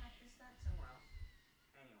Survivor.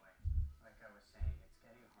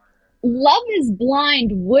 Love is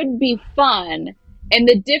Blind would be fun. And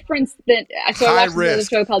the difference that so I watched another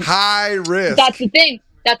show called High Risk. That's the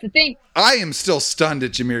thing. I am still stunned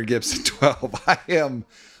at Jahmyr Gibbs at 12. I am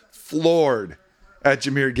floored at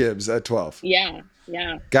Jahmyr Gibbs at 12. Yeah.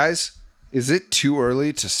 Guys, is it too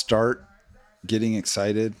early to start getting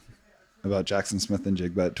excited about Jacson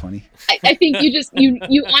Smith-Njigba at 20? I think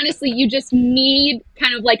you honestly, you just need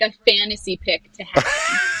kind of like a fantasy pick to happen.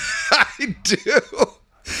 I do.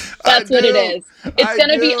 That's what it is. It's going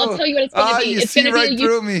to be, I'll tell you what it's going to be. It's going to be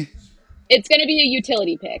through me. It's going to be a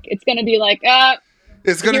utility pick. It's going to be like,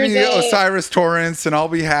 it's going to be Osiris Torrance and I'll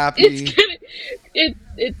be happy.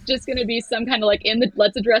 It's just going to be some kind of like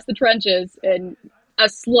let's address the trenches, and a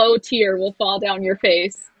slow tear will fall down your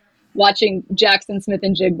face watching Jacson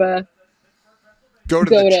Smith-Njigba go to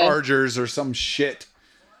the Chargers or some shit.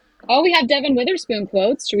 Oh, we have Devon Witherspoon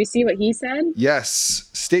quotes. Should we see what he said? Yes.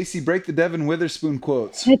 Stacy, break the Devon Witherspoon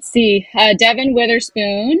quotes. Let's see. Devon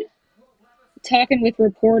Witherspoon, talking with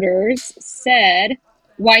reporters, said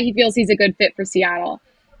why he feels he's a good fit for Seattle.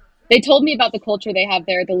 They told me about the culture they have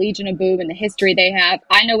there, the Legion of Boom, and the history they have.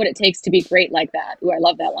 I know what it takes to be great like that. Ooh, I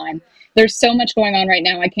love that line. There's so much going on right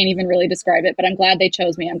now, I can't even really describe it, but I'm glad they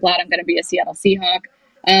chose me. I'm glad I'm going to be a Seattle Seahawk.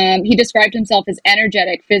 He described himself as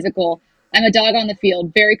energetic, physical. I'm a dog on the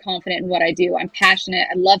field, very confident in what I do. I'm passionate.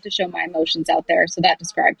 I love to show my emotions out there, so that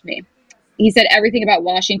described me. He said everything about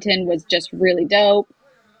Washington was just really dope.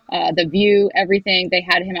 The view, everything. They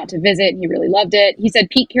had him out to visit. He really loved it. He said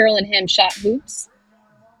Pete Carroll and him shot hoops.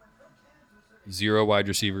 0 wide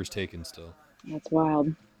receivers taken still. That's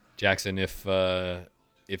wild. Jaxon, if the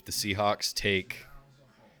Seahawks take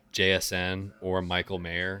JSN or Michael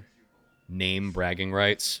Mayer, name bragging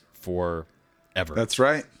rights forever. That's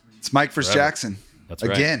right. It's Mike versus Jaxon. That's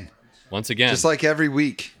right. Again. Once again. Just like every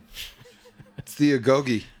week. It's the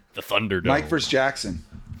Agogi. The Thunderdome. Mike versus Jaxon.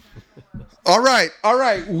 All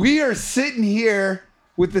right. We are sitting here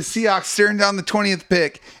with the Seahawks staring down the 20th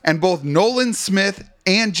pick, and both Nolan Smith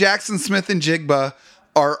and Jacson Smith-Njigba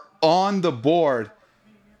are on the board.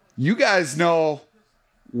 You guys know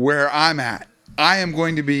where I'm at. I am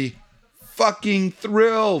going to be fucking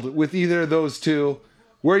thrilled with either of those two.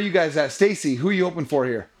 Where are you guys at? Stacy, who are you hoping for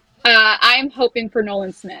here? I'm hoping for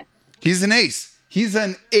Nolan Smith. He's an ace. He's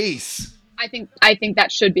an ace. I think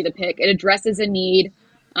that should be the pick. It addresses a need.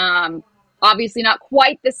 Obviously not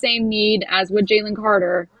quite the same need as with Jalen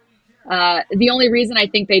Carter. The only reason I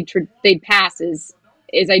think they'd pass is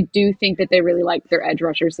I do think that they really like their edge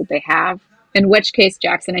rushers that they have. In which case,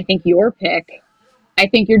 Jaxon, I think your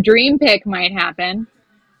dream pick might happen.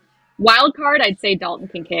 Wild card, I'd say Dalton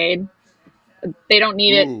Kincaid. They don't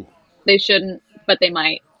need it. They shouldn't, but they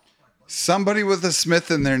might. Somebody with a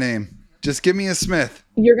Smith in their name. Just give me a Smith.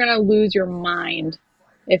 You're going to lose your mind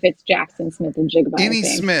if it's Jacson Smith-Njigba. Any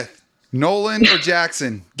Smith. Nolan or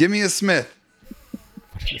Jaxon. Give me a Smith.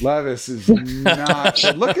 Levis is not.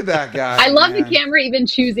 Look at that guy. I love the camera even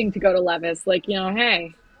choosing to go to Levis. Like,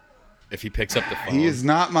 hey. If he picks up the phone. He is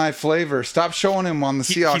not my flavor. Stop showing him on the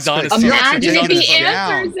Seahawks. He's on his Imagine if he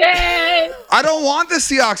answers it. I don't want the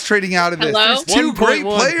Seahawks trading out of this. Hello? There's two great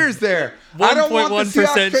players there. I don't want the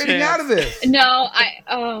Seahawks trading out of this. No,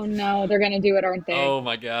 they're going to do it, aren't they? Oh,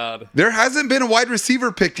 my God. There hasn't been a wide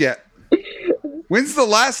receiver picked yet. When's the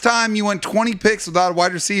last time you went 20 picks without a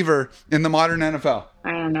wide receiver in the modern NFL?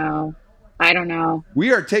 I don't know.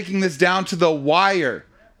 We are taking this down to the wire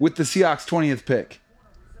with the Seahawks 20th pick.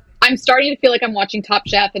 I'm starting to feel like I'm watching Top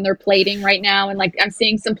Chef and they're plating right now. And like, I'm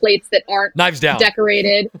seeing some plates that aren't knives down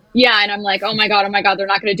decorated. Yeah. And I'm like, oh my God, they're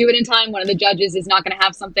not going to do it in time. One of the judges is not going to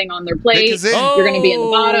have something on their plate. You're going to be in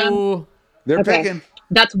the bottom. They're picking.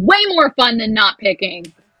 That's way more fun than not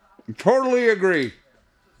picking. Totally agree.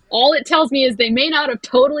 All it tells me is they may not have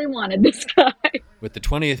totally wanted this guy. With the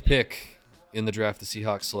 20th pick in the draft, the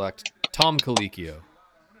Seahawks select Tom Colicchio.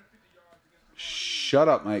 Shut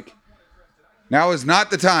up, Mike. Now is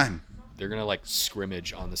not the time. They're going to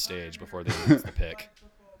scrimmage on the stage before they announce the pick.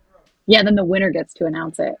 Yeah, then the winner gets to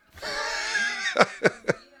announce it.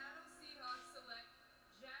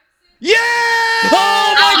 Yeah!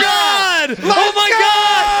 Oh my God! Oh my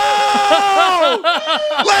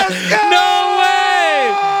God! Let's go! No way!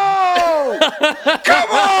 Come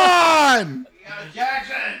on!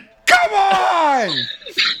 Come on!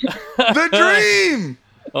 The dream!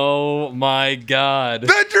 Oh my God.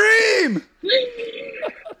 The dream.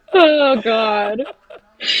 Oh God.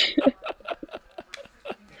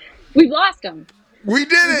 We've lost him. We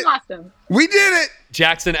did We've it. lost him. We did it.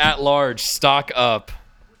 Jaxon at large, stock up.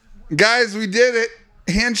 Guys, we did it.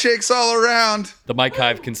 Handshakes all around. The Mike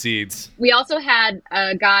Hive concedes. We also had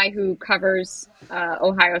a guy who covers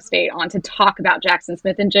Ohio State on to talk about Jacson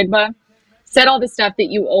Smith-Njigba. Said all the stuff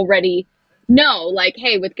that you already know, like,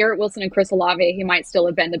 hey, with Garrett Wilson and Chris Olave, he might still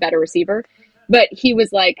have been the better receiver. But he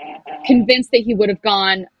was like convinced that he would have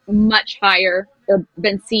gone much higher or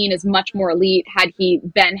been seen as much more elite had he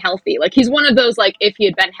been healthy. Like, he's one of those, like, if he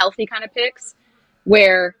had been healthy kind of picks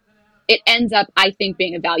where it ends up, I think,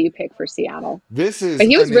 being a value pick for Seattle. This is but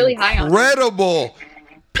he was really high on him. Incredible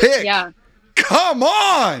pick. Yeah. Come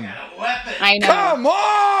on. I know. Come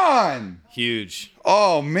on. Huge.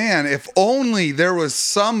 Oh, man. If only there was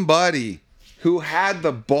somebody who had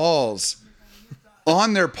the balls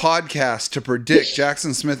on their podcast to predict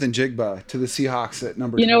Jacson Smith-Njigba to the Seahawks at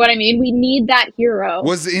number 2. You know what I mean? We need that hero.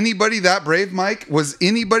 Was anybody that brave, Mike? Was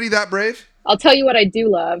anybody that brave? I'll tell you what I do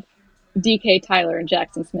love. DK Tyler and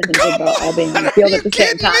Jacson Smith-Njigba all being on the field at the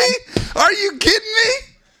same time. Are you kidding me?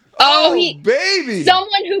 Oh, baby.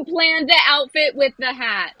 Someone who planned the outfit with the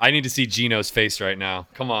hat. I need to see Gino's face right now.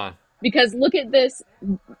 Come on. Because look at this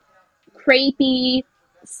crepey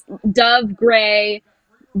dove gray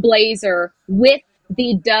blazer with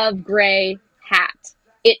the dove gray hat.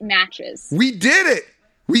 It matches. We did it.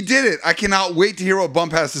 We did it. I cannot wait to hear what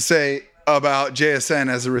Bump has to say about JSN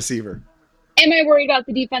as a receiver. Am I worried about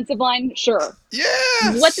the defensive line? Sure.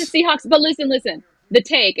 Yes. What the Seahawks... But listen. The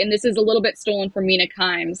take, and this is a little bit stolen from Mina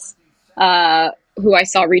Kimes, who I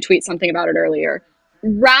saw retweet something about it earlier.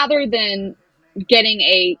 Rather than getting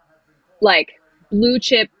a, like, blue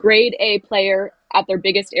chip grade A player at their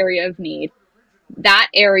biggest area of need, that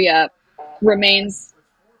area remains,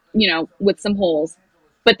 with some holes.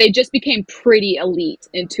 But they just became pretty elite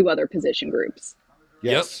in 2 other position groups.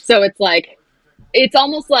 Yep. So it's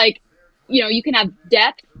almost like, you can have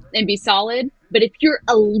depth and be solid, but if you're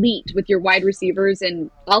elite with your wide receivers and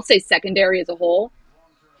I'll say secondary as a whole,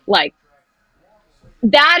 like,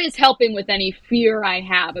 that is helping with any fear I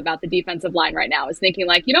have about the defensive line right now, is thinking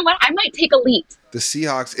like, you know what, I might take elite. The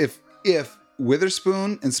Seahawks, if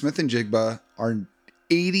Witherspoon and Smith-Njigba are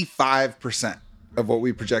 85% of what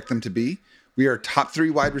we project them to be, we are top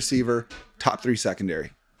 3 wide receiver, top 3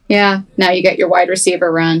 secondary. Yeah. Now you get your wide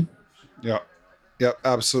receiver run. Yep,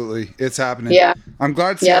 absolutely. It's happening. Yeah. I'm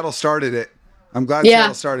glad Seattle started it.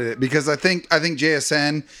 Seattle started it because I think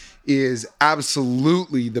JSN is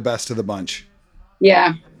absolutely the best of the bunch.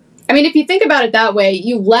 Yeah. I mean, if you think about it that way,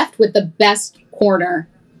 you left with the best corner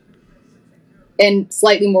and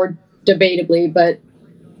slightly more debatably, but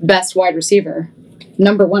best wide receiver.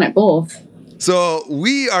 Number 1 at both. So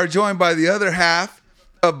we are joined by the other half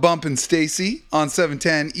of Bump and Stacy on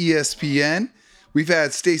 710 ESPN. We've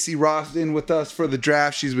had Stacy Rost in with us for the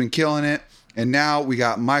draft. She's been killing it. And now we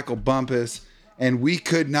got Michael Bumpus. And we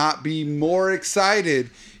could not be more excited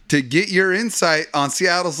to get your insight on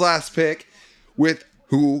Seattle's last pick with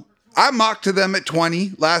who I mocked to them at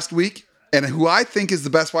 20 last week and who I think is the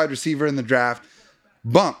best wide receiver in the draft.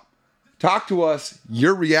 Bump, talk to us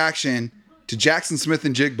your reaction to Jacson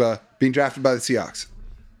Smith-Njigba being drafted by the Seahawks.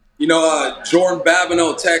 Jordan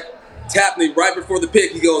Babineau tapped me right before the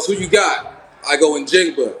pick. He goes, "Who you got?" I go,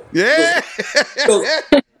 "Njigba." Yeah.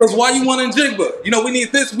 Because why you want Njigba? We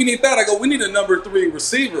need this, we need that. I go, we need a number 3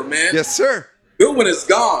 receiver, man. Yes, sir. Goodwin is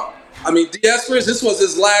gone. I mean, D'Espers, this was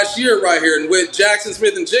his last year right here. And with Jacson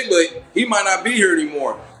Smith-Njigba, he might not be here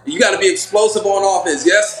anymore. You got to be explosive on offense.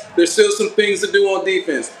 Yes, there's still some things to do on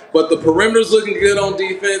defense. But the perimeter's looking good on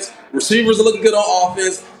defense. Receivers are looking good on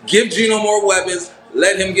offense. Give Gino more weapons.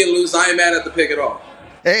 Let him get loose. I ain't mad at the pick at all.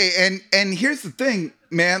 Hey, and here's the thing,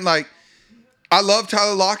 man. Like, I love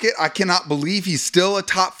Tyler Lockett. I cannot believe he's still a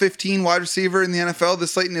top 15 wide receiver in the NFL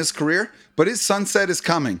this late in his career. But his sunset is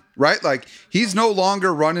coming, right? Like, he's no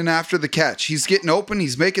longer running after the catch. He's getting open.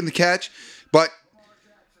 He's making the catch. But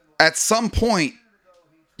at some point,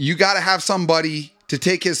 you got to have somebody to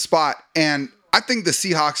take his spot. And I think the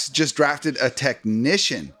Seahawks just drafted a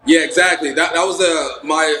technician. Yeah, exactly. That was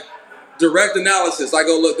my direct analysis. I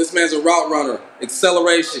go, look, this man's a route runner.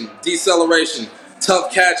 Acceleration, deceleration,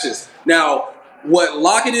 tough catches. Now, what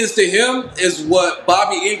Lockett is to him is what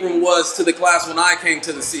Bobby Ingram was to the class when I came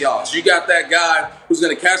to the Seahawks. You got that guy who's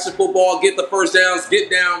going to catch the football, get the first downs, get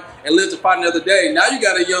down, and live to fight another day. Now you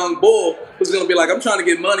got a young bull who's going to be like, I'm trying to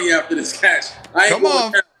get money after this catch. Come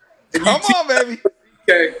on, baby.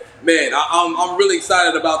 Okay, man, I'm really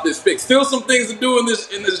excited about this pick. Still some things to do in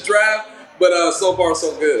this draft, but so far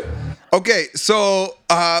so good. Okay, so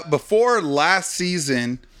before last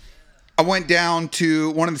season, I went down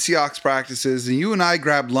to one of the Seahawks practices, and you and I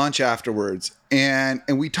grabbed lunch afterwards, and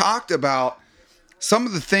we talked about some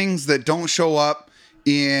of the things that don't show up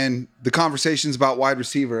in the conversations about wide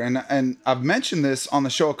receiver. And I've mentioned this on the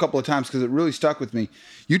show a couple of times because it really stuck with me.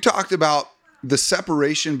 You talked about the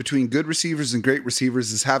separation between good receivers and great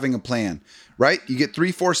receivers is having a plan, right? You get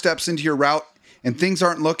 3-4 steps into your route and things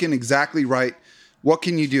aren't looking exactly right. What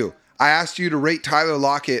can you do? I asked you to rate Tyler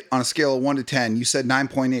Lockett on a scale of 1 to 10. You said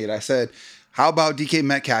 9.8. I said, how about DK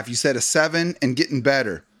Metcalf? You said a 7 and getting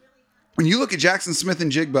better. When you look at Jacson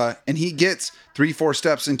Smith-Njigba and he gets 3-4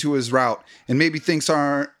 steps into his route and maybe things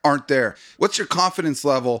aren't there, what's your confidence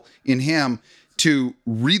level in him to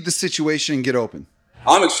read the situation and get open?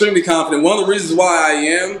 I'm extremely confident. One of the reasons why I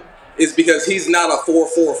am is because he's not a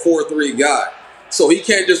 4-4-4-3 guy. So he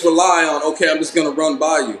can't just rely on, okay, I'm just going to run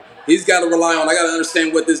by you. He's got to rely on, I got to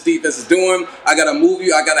understand what this defense is doing. I got to move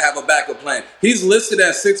you. I got to have a backup plan. He's listed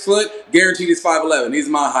at 6 foot, guaranteed he's 5'11". He's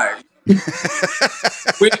my height.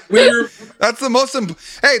 That's the most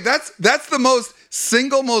that's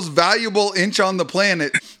the most valuable inch on the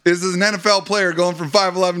planet is as an NFL player going from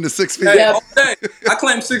 5'11" to 6 feet. Hey, all day. I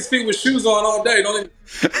claim 6 feet with shoes on all day. Don't even.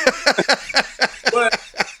 But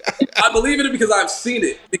I believe in it because I've seen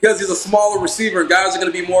it. Because he's a smaller receiver, guys are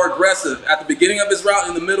going to be more aggressive at the beginning of his route,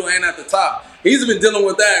 in the middle, and at the top. He's been dealing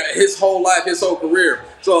with that his whole life, his whole career.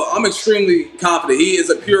 So I'm extremely confident. He is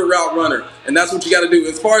a pure route runner, and that's what you got to do.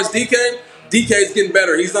 As far as DK's getting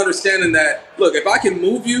better. He's understanding that, look, if I can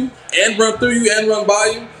move you and run through you and run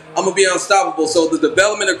by you, I'm going to be unstoppable. So the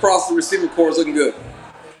development across the receiver core is looking good.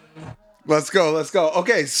 Let's go.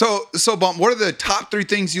 Okay, so Bump, what are the top 3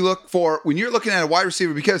 things you look for when you're looking at a wide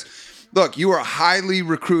receiver? Because, look, you are a highly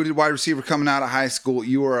recruited wide receiver coming out of high school.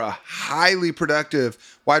 You are a highly productive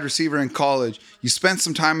wide receiver in college. You spent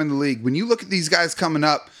some time in the league. When you look at these guys coming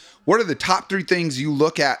up, what are the top 3 things you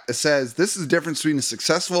look at that says this is the difference between a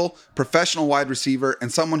successful professional wide receiver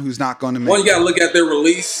and someone who's not going to make it? One, you got to look at their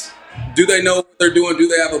release. Do they know what they're doing? Do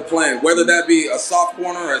they have a plan? Whether that be a soft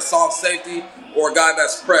corner or a soft safety or a guy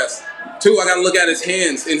that's pressed. 2, I got to look at his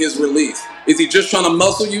hands in his release. Is he just trying to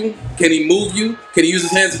muscle you? Can he move you? Can he use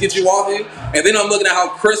his hands to get you off him? And then I'm looking at how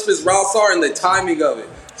crisp his routes are and the timing of it.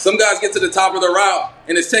 Some guys get to the top of the route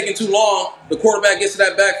and it's taking too long. The quarterback gets to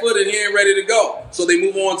that back foot and he ain't ready to go. So they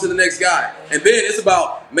move on to the next guy. And then it's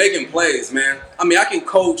about making plays, man. I mean, I can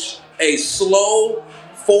coach a slow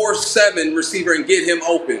 4-7 receiver and get him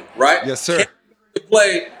open, right? Yes, sir. The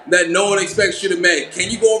play that no one expects you to make.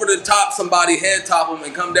 Can you go over to the top somebody, head top them,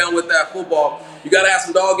 and come down with that football? You got to have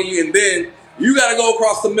some dog in you, and then you got to go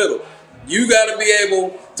across the middle. You got to be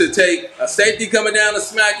able to take a safety coming down to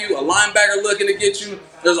smack you, a linebacker looking to get you.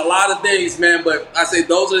 There's a lot of things, man, but I say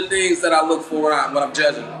those are the things that I look for when I'm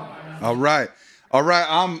judging. All right.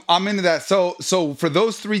 I'm into that. So for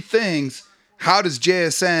those 3 things, how does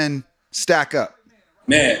JSN stack up?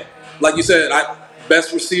 Man, like you said,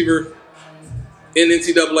 best receiver in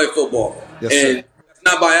NCAA football. Yes, and sir. It's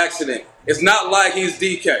not by accident. It's not like he's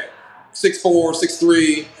DK, 6'4",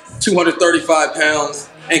 6'3", 235 pounds,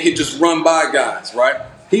 and can just run by guys, right?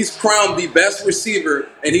 He's crowned the best receiver,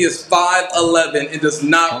 and he is 5'11" and does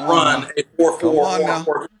not run a 4.4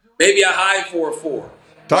 or maybe a high 4.4.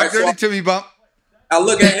 Talk dirty to me, Bump. I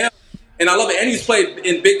look at him, and I love it. And he's played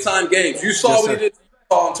in big-time games. You saw what he did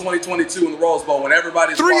in 2022 in the Rose Bowl when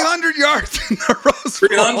everybody's 300 yards in the Rose Bowl.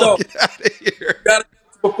 300. Get out of here. You got to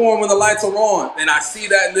perform when the lights are on. And I see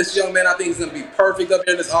that in this young man. I think he's going to be perfect up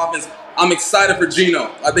here in this offense. I'm excited for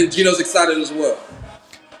Geno. I think Geno's excited as well.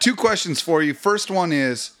 2 questions for you. First one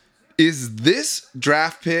is this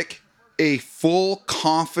draft pick a full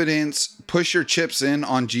confidence push your chips in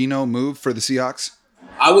on Geno move for the Seahawks?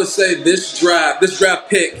 I would say this draft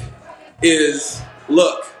pick is,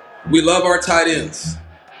 look, we love our tight ends,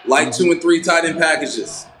 like 2 and 3 tight end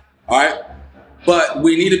packages, all right? But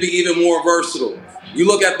we need to be even more versatile. You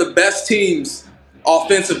look at the best teams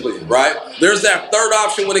offensively, right? There's that third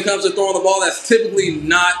option when it comes to throwing the ball that's typically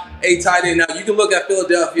not a tight end. Now, you can look at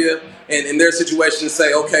Philadelphia and in their situation and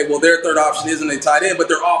say, okay, well, their third option isn't a tight end, but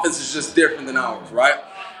their offense is just different than ours, right?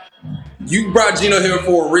 You brought Geno here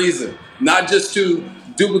for a reason, not just to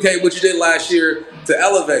duplicate what you did last year, to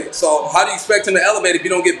elevate. So how do you expect him to elevate if you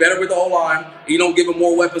don't get better with the O-line, you don't give him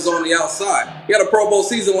more weapons on the outside? He had a Pro Bowl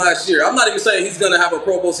season last year. I'm not even saying he's going to have a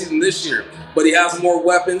Pro Bowl season this year, but he has more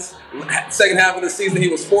weapons. Second half of the season, he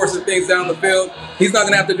was forcing things down the field. He's not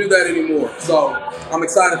going to have to do that anymore. So I'm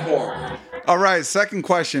excited for him. All right, second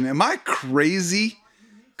question. Am I crazy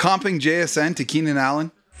comping JSN to Keenan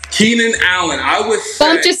Allen? Keenan Allen, I would say.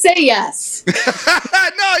 Don't just say yes.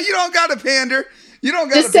 No, you don't got to pander. You don't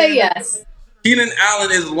got to Just say yes. Keenan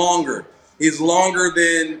Allen is longer. He's longer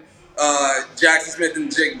than Jackson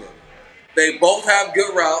Smith-Njigba. They both have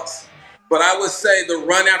good routes, but I would say the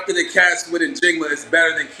run after the catch with Njigba is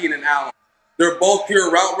better than Keenan Allen. They're both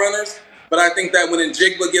pure route runners, but I think that when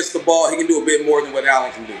Njigba gets the ball, he can do a bit more than what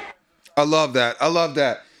Allen can do. I love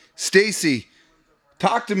that. Stacy,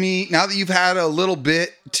 talk to me now that you've had a little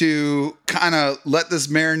bit to kind of let this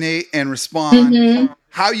marinate and respond. Mm-hmm.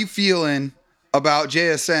 How you feeling about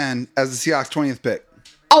JSN as the Seahawks 20th pick?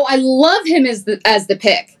 Oh, I love him as the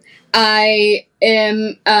pick. I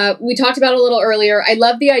am, we talked about it a little earlier. I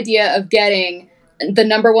love the idea of getting the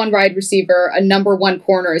number one wide receiver, a number one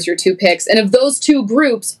corner as your two picks. And of those two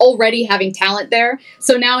groups already having talent there.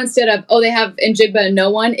 So now instead of, they have Njigba and no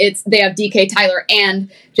one, they have DK Tyler and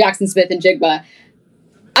Jacson Smith-Njigba.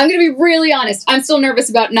 I'm going to be really honest. I'm still nervous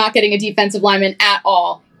about not getting a defensive lineman at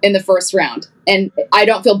all in the first round. And I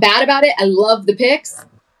don't feel bad about it. I love the picks.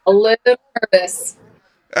 A little nervous.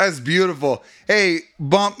 That's beautiful. Hey,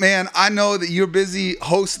 Bump, man, I know that you're busy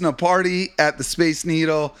hosting a party at the Space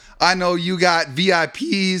Needle. I know you got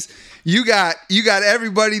VIPs. You got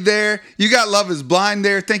everybody there. You got Love is Blind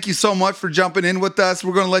there. Thank you so much for jumping in with us.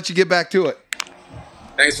 We're going to let you get back to it.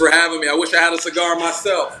 Thanks for having me. I wish I had a cigar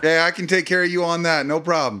myself. Yeah, I can take care of you on that. No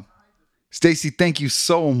problem. Stacy, thank you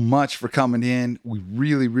so much for coming in. We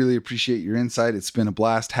really, really appreciate your insight. It's been a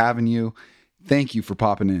blast having you. Thank you for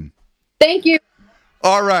popping in. Thank you.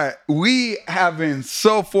 All right. We have been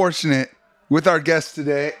so fortunate with our guest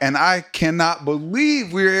today, and I cannot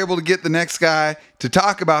believe we were able to get the next guy to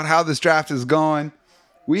talk about how this draft is going.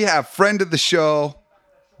 We have friend of the show,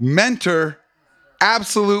 mentor,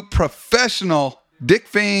 absolute professional, Dick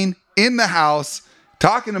Fain in the house,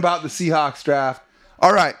 talking about the Seahawks draft.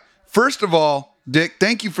 All right. First of all, Dick,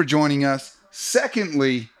 thank you for joining us.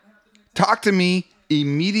 Secondly, talk to me,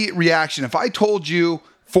 immediate reaction. If I told you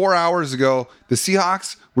 4 hours ago the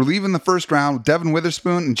Seahawks were leaving the first round with Devon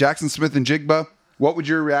Witherspoon and Jacson Smith-Njigba, what would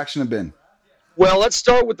your reaction have been? Well, let's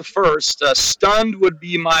start with the first. Stunned would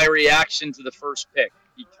be my reaction to the first pick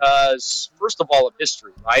because, first of all, of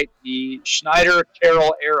history, right? The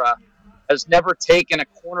Schneider-Carroll era has never taken a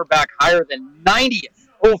cornerback higher than 90th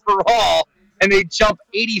overall, and they jump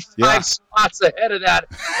 85 spots ahead of that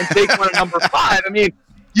and take one at number 5. I mean,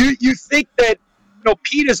 you think that,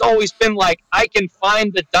 Pete has always been like, I can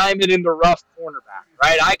find the diamond in the rough cornerback,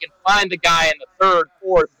 right? I can find the guy in the 3rd,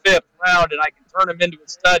 4th, 5th round, and I can turn him into a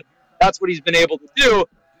stud. That's what he's been able to do.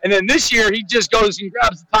 And then this year, he just goes and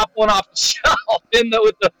grabs the top one off the shelf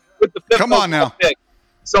with the 5th Come on now. pick.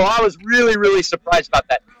 So I was really, really surprised about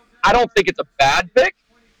that. I don't think it's a bad pick.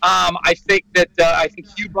 I think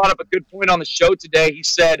Hugh brought up a good point on the show today. He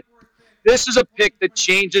said, this is a pick that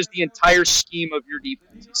changes the entire scheme of your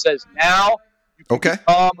defense. He says, now you can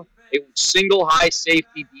become a single high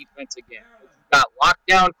safety defense again. You've got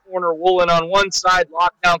lockdown corner Woolen on one side,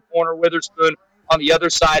 lockdown corner Witherspoon on the other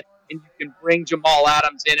side, and you can bring Jamal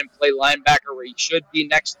Adams in and play linebacker where he should be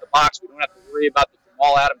next to the box. We don't have to worry about the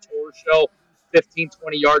Jamal Adams horror show, 15,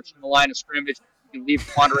 20 yards from the line of scrimmage. You can leave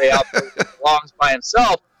Quandre out there where he belongs by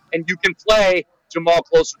himself, and you can play Jamal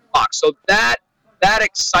closer to the box. So that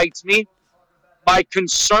excites me. My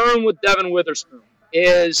concern with Devon Witherspoon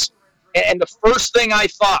is, and the first thing I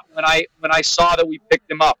thought when I saw that we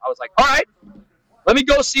picked him up, I was like, all right, let me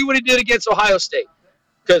go see what he did against Ohio State,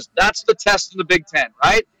 because that's the test in the Big Ten,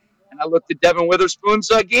 right? And I looked at Devon Witherspoon's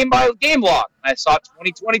game-by-game log, and I saw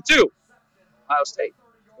 2022, Ohio State,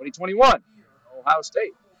 2021, Ohio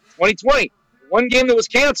State, 2020, one game that was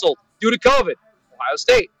canceled due to COVID, Ohio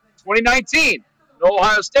State, 2019,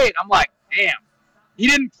 Ohio State. I'm like, damn, he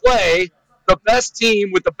didn't play the best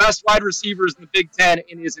team with the best wide receivers in the Big Ten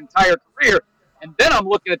in his entire career. And then I'm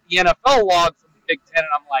looking at the NFL log from the Big Ten, and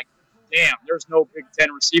I'm like, damn, there's no Big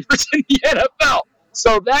Ten receivers in the NFL.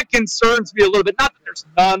 So that concerns me a little bit. Not that there's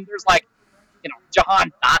none. There's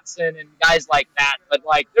Jahan Dotson and guys like that. But,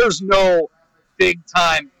 there's no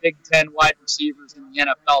big-time Big Ten wide receivers in the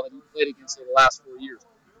NFL that he played against in the last 4 years.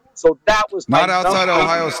 So that was not outside of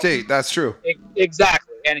Ohio State. That's true.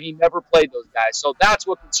 Exactly. And he never played those guys. So that's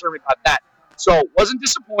what concerned me about that. So wasn't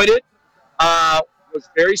disappointed. Was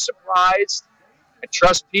very surprised. I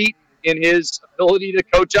trust Pete in his ability to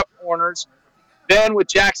coach up corners. Then with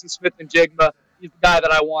Jacson Smith-Njigba, he's the guy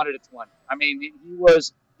that I wanted at 20. I mean, he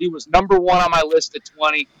was number 1 on my list at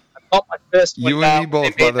 20. I pumped my fist when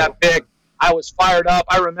they made that pick. I was fired up.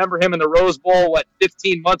 I remember him in the Rose Bowl,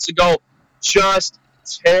 15 months ago, just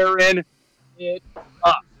tearing it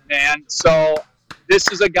up, man. So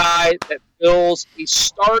this is a guy that fills a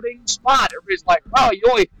starting spot. Everybody's like, wow, you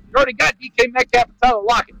already got DK Metcalf and Tyler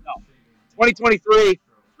Lockett. No. 2023,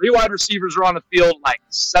 3 wide receivers are on the field like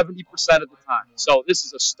 70% of the time. So this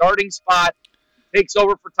is a starting spot. He takes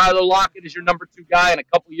over for Tyler Lockett as your number 2 guy in a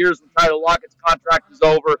couple years when Tyler Lockett's contract is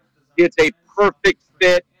over. It's a perfect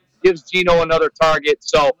fit. Gives Geno another target.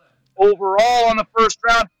 So overall on the first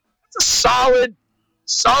round, it's a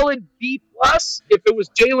solid B plus. If it was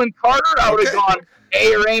Jalen Carter, I would have gone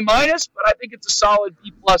A or A minus, but I think it's a solid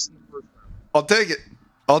B plus in the first round.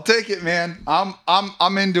 I'll take it, man.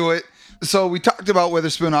 I'm into it. So we talked about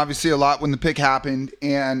Witherspoon obviously a lot when the pick happened,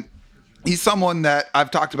 and he's someone that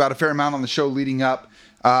I've talked about a fair amount on the show leading up.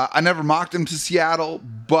 I never mocked him to Seattle,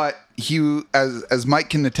 but he, as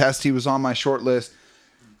Mike can attest, he was on my short list.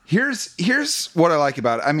 Here's what I like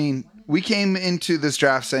about it. I mean, we came into this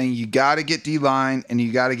draft saying you got to get D-line and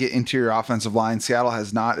you got to get interior offensive line. Seattle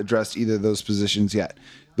has not addressed either of those positions yet.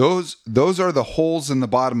 Those are the holes in the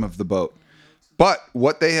bottom of the boat. But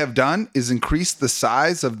what they have done is increase the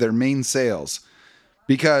size of their main sales,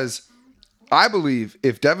 because I believe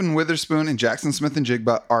if Devon Witherspoon and Jacson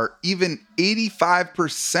Smith-Njigba are even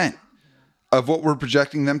 85% of what we're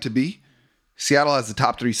projecting them to be, Seattle has a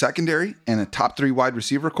top 3 secondary and a top 3 wide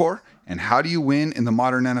receiver core. And how do you win in the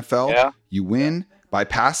modern NFL? Yeah. You win by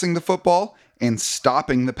passing the football and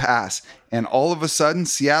stopping the pass. And all of a sudden,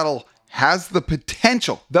 Seattle has the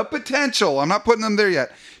potential, I'm not putting them there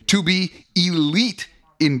yet, to be elite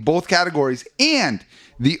in both categories. And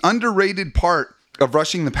the underrated part of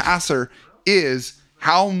rushing the passer is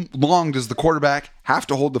how long does the quarterback have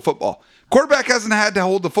to hold the football? Quarterback hasn't had to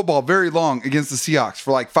hold the football very long against the Seahawks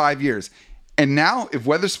for like 5 years. And now, if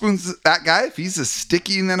Witherspoon's that guy, if he's as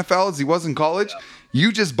sticky in the NFL as he was in college,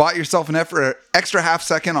 you just bought yourself an extra half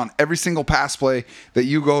second on every single pass play that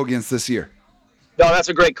you go against this year. No, that's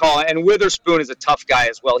a great call. And Witherspoon is a tough guy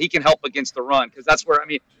as well. He can help against the run, because that's where,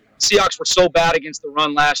 Seahawks were so bad against the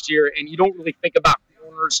run last year, and you don't really think about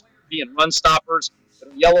corners being run stoppers. But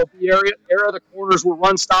in the yellow era, the corners were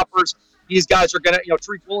run stoppers. These guys are going to,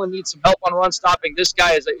 Tariq Woolen needs some help on run stopping. This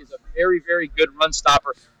guy is a very, very good run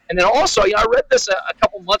stopper. And then also, I read this a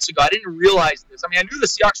couple months ago. I didn't realize this. I knew the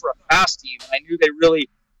Seahawks were a fast team, and I knew they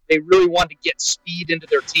really wanted to get speed into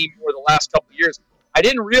their team for the last couple of years. I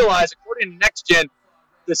didn't realize, according to Next Gen,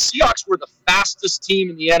 the Seahawks were the fastest team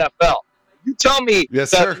in the NFL. You tell me,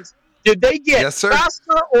 yes, sir. Did they get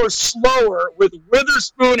faster or slower with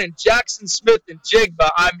Witherspoon and Jacson Smith-Njigba?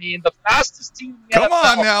 The fastest team in the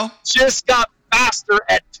NFL on now. Just got faster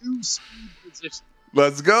at 2 speed positions.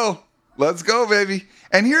 Let's go, baby.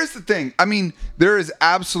 And here's the thing. There is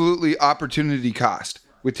absolutely opportunity cost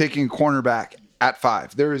with taking a cornerback at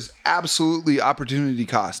 5. There is absolutely opportunity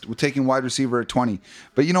cost with taking wide receiver at 20.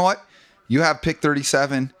 But you know what? You have pick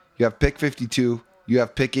 37, you have pick 52, you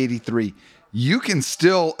have pick 83. You can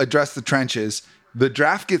still address the trenches. The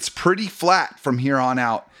draft gets pretty flat from here on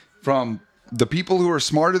out. From the people who are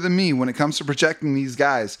smarter than me when it comes to projecting these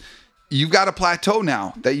guys, you've got a plateau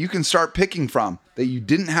now that you can start picking from, that you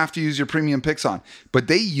didn't have to use your premium picks on. But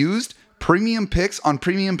they used premium picks on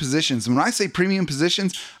premium positions. And when I say premium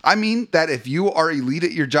positions, I mean that if you are elite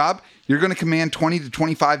at your job, you're going to command $20 to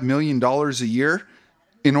 $25 million a year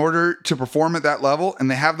in order to perform at that level.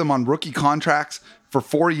 And they have them on rookie contracts for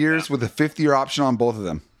 4 years with a 5th-year option on both of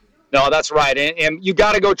them. No, that's right. And you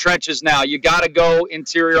got to go trenches now. You got to go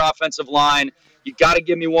interior offensive line. You got to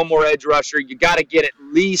give me one more edge rusher. You got to get at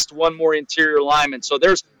least one more interior lineman. So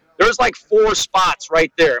there's like 4 spots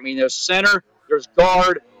right there. There's center, there's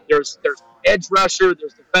guard, there's edge rusher,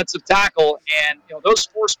 there's defensive tackle, and those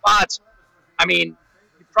 4 spots. You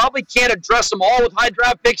probably can't address them all with high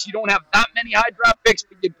draft picks. You don't have that many high draft picks,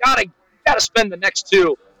 but you gotta spend the next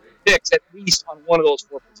 2 picks at least on one of those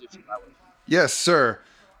 4 positions. Yes, sir.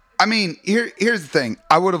 Here's the thing.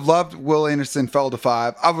 I would have loved Will Anderson fell to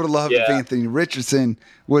 5. I would have loved if Anthony Richardson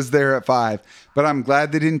was there at 5. But I'm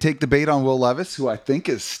glad they didn't take the bait on Will Levis, who I think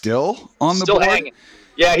is still on the board. Hanging.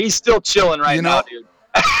 Yeah, he's still chilling now, dude.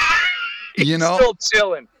 He's still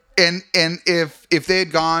chilling. And if they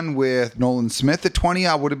had gone with Nolan Smith at 20,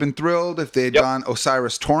 I would have been thrilled. If they had gone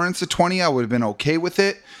Osiris Torrance at 20, I would have been okay with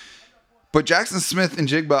it. But Jacson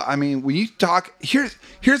Smith-Njigba, when you talk, here's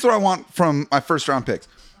what I want from my first round picks.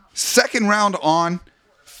 Second round on,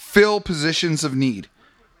 fill positions of need.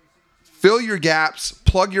 Fill your gaps,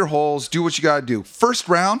 plug your holes, do what you got to do. First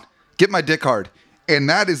round, get my dick hard. And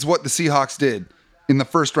that is what the Seahawks did in the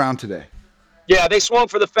first round today. Yeah, they swung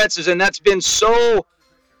for the fences, and that's been so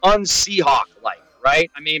un-Seahawk-like, right?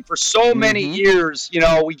 For so many years,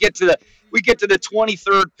 we get to the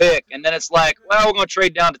 23rd pick, and then it's like, well, we're going to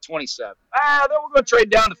trade down to 27. Then we're going to trade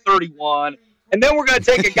down to 31, and then we're going to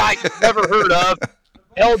take a guy you've never heard of,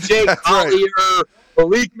 LJ Collier,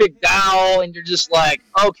 Malik McDowell, and you're just like,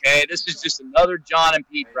 okay, this is just another John and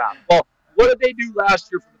Pete draft. Well, what did they do last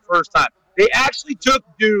year for the first time? They actually took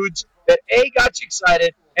dudes that A, got you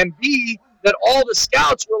excited, and B, that all the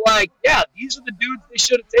scouts were like, yeah, these are the dudes they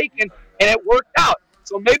should have taken, and it worked out.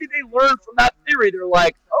 So maybe they learned from that theory. They're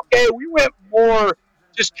like, okay, we went more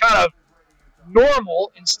just kind of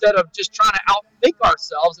normal instead of just trying to outthink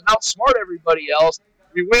ourselves and outsmart everybody else.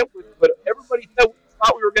 We went with what everybody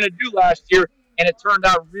thought we were going to do last year, and it turned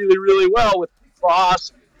out really, really well with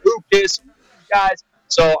Cross, Lucas, and these guys.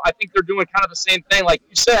 So I think they're doing kind of the same thing. Like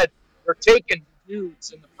you said, they're taking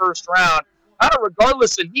dudes in the first round, kind of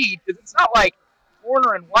regardless of need, because it's not like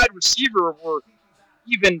corner and wide receiver were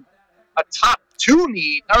even a top 2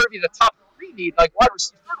 need, not even a top 3 need. Like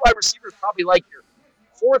third wide receiver is probably like your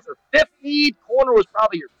 4th or 5th need. Corner was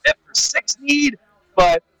probably your 5th or 6th need,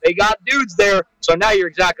 but they got dudes there. So now you're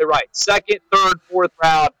exactly right. 2nd, 3rd, 4th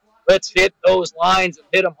round. Let's hit those lines and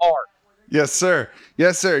hit them hard. Yes, sir.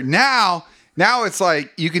 Yes, sir. Now it's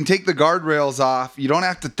like you can take the guardrails off. You don't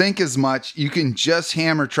have to think as much. You can just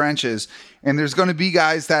hammer trenches. And there's going to be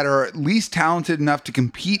guys that are at least talented enough to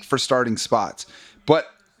compete for starting spots. But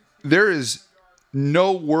there is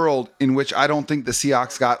no world in which I don't think the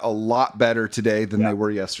Seahawks got a lot better today than they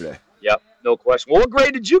were yesterday. Yep, no question. Well, what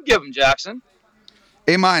grade did you give them, Jaxon?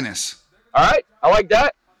 A-. All right, I like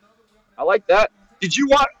that. Did you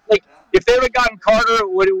want, like, if they would have gotten Carter,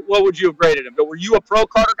 what would you have graded him? But were you a pro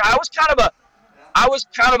Carter guy? I was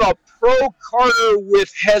kind of a pro Carter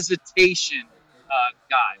with hesitation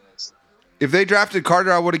guy. If they drafted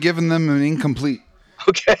Carter, I would have given them an incomplete.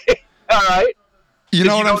 Okay, all right. You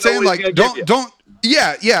know what I'm saying? Like, don't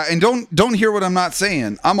hear what I'm not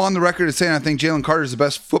saying. I'm on the record as saying I think Jalen Carter is the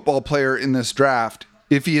best football player in this draft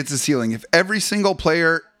if he hits the ceiling. If every single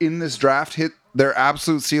player in this draft hit their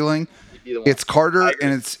absolute ceiling, it's Carter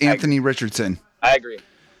and it's Anthony Richardson. I agree.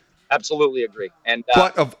 Absolutely agree. And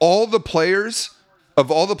but of all the players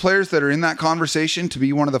that are in that conversation to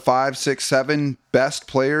be one of the 5, 6, 7 best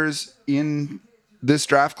players in this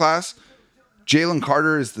draft class, Jalen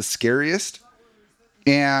Carter is the scariest.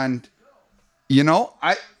 And, you know,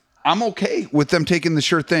 I'm okay with them taking the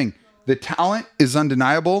sure thing. The talent is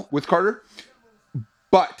undeniable with Carter,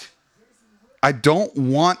 but I don't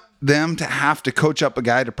want them to have to coach up a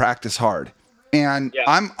guy to practice hard. And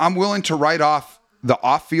I'm willing to write off the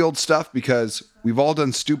off-field stuff because we've all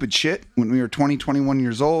done stupid shit when we were 20, 21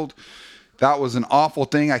 years old. That was an awful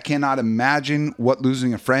thing. I cannot imagine what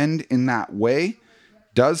losing a friend in that way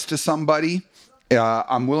does to somebody.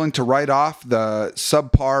 I'm willing to write off the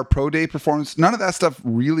subpar pro day performance. None of that stuff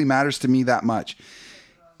really matters to me that much.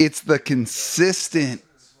 It's the consistent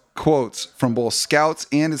quotes from both scouts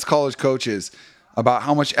and his college coaches about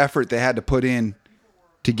how much effort they had to put in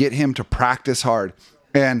to get him to practice hard.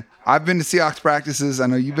 And I've been to Seahawks practices. I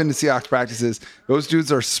know you've been to Seahawks practices. Those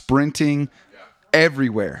dudes are sprinting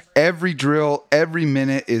everywhere. Every drill, every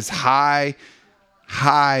minute is high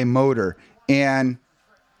motor. And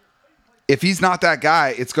if he's not that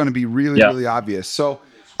guy, it's going to be really obvious. So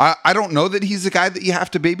I don't know that he's the guy that you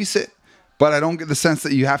have to babysit, but I don't get the sense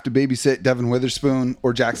that you have to babysit Devon Witherspoon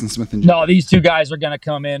or Jacson Smith-Njigba. No, these two guys are going to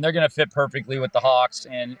come in. They're going to fit perfectly with the Hawks.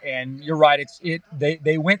 And you're right.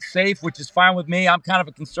 They went safe, which is fine with me. I'm kind of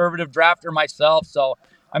a conservative drafter myself. So,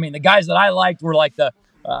 I mean, the guys that I liked were like the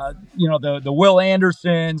Will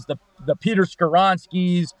Andersons, the Peter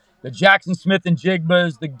Skoronskis, the Jacson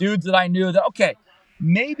Smith-Njigbas, the dudes that I knew that, okay,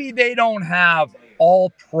 maybe they don't have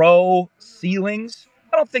all pro ceilings.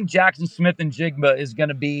 I don't think Jacson Smith-Njigba is going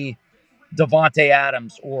to be Devontae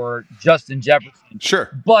Adams or Justin Jefferson. Sure.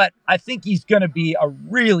 But I think he's going to be a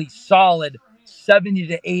really solid 70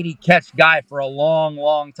 to 80 catch guy for a long,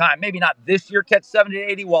 long time. Maybe not this year catch 70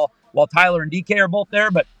 to 80 while Tyler and DK are both there,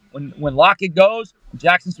 but when Lockett goes,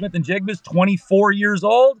 Jacson Smith-Njigba is 24 years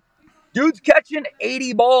old. Dude's catching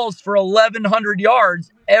 80 balls for 1,100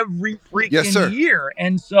 yards every freaking year.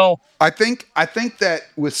 And so I think that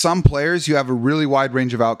with some players, you have a really wide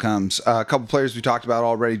range of outcomes. A couple players we talked about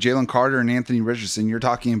already, Jalen Carter and Anthony Richardson, you're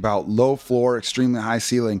talking about low floor, extremely high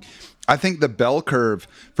ceiling. I think the bell curve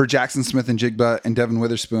for Jacson Smith-Njigba and Devon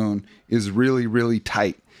Witherspoon is really, really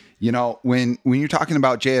tight. You know, when you're talking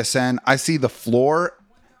about JSN, I see the floor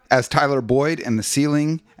as Tyler Boyd and the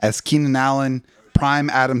ceiling as Keenan Allen, prime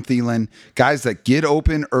Adam Thielen, guys that get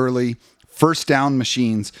open early, first down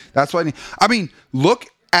machines. That's why I mean, look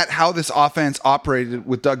at how this offense operated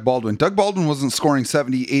with Doug Baldwin. Doug Baldwin wasn't scoring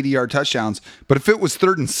 70, 80-yard touchdowns, but if it was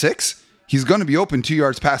 3rd and 6, he's going to be open 2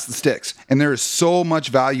 yards past the sticks. And there is so much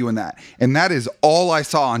value in that. And that is all I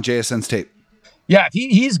saw on JSN's tape. Yeah,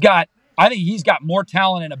 he's got I think he's got more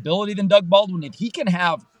talent and ability than Doug Baldwin. If he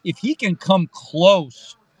can come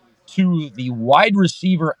close to the wide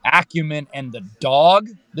receiver acumen and the dog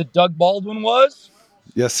that Doug Baldwin was,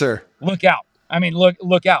 Yes, sir. look out. I mean,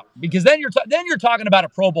 look out, because then you're talking about a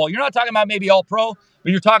Pro Bowl. You're not talking about maybe all pro,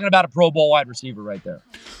 but you're talking about a Pro Bowl wide receiver right there.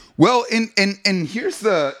 Well, and here's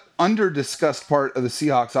the under-discussed part of the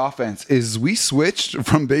Seahawks offense is we switched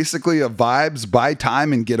from basically a vibes, buy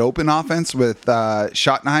time, and get open offense with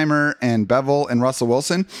Schottenheimer and Bevel and Russell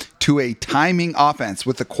Wilson to a timing offense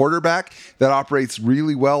with a quarterback that operates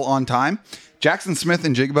really well on time. Jackson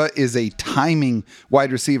Smith-Njigba is a timing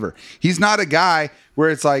wide receiver. He's not a guy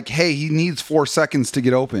where it's like, hey, he needs 4 seconds to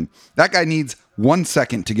get open. That guy needs 1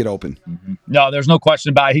 second to get open. Mm-hmm. No, there's no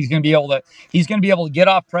question about it. He's going to be able to get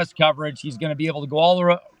off press coverage. He's going to be able to go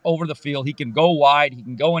all over the field. He can go wide. He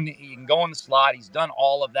can go in the slot. He's done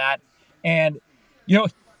all of that. And,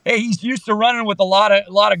 hey, he's used to running with a lot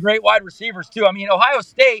of great wide receivers too. I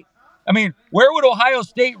mean, where would Ohio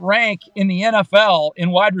State rank in the NFL in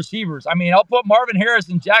wide receivers? I mean, I'll put Marvin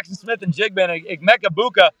Harrison, Jackson Smith-Njigba, and Emeka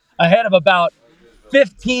Egbuka ahead of about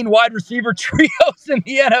 15 wide receiver trios in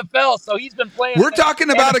the NFL. So he's been playing. We're talking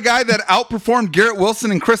about a guy that outperformed Garrett Wilson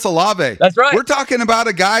and Chris Olave. That's right. We're talking about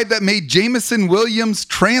a guy that made Jamison Williams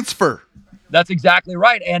transfer. That's exactly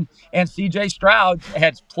right. And CJ Stroud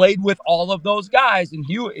has played with all of those guys. And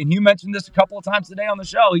Hugh mentioned this a couple of times today on the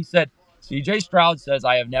show. He said, CJ Stroud says,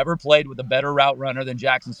 I have never played with a better route runner than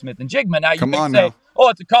Jackson Smith-Njigba. Now, you may say,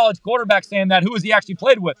 it's a college quarterback saying that. Who has he actually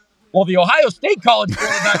played with? Well, the Ohio State college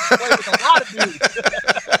quarterback played with a lot of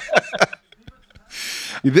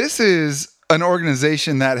dudes. This is an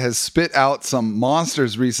organization that has spit out some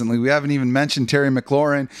monsters recently. We haven't even mentioned Terry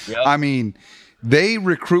McLaurin. Yep. I mean, they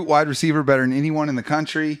recruit wide receiver better than anyone in the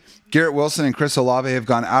country. Garrett Wilson and Chris Olave have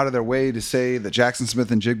gone out of their way to say that Jackson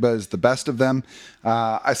Smith-Njigba is the best of them.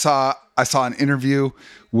 I saw an interview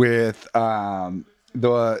with the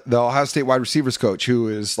Ohio State wide receivers coach, who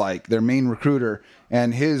is like their main recruiter,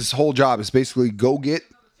 and his whole job is basically go get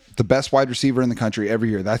the best wide receiver in the country every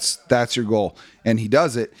year. That's your goal, and he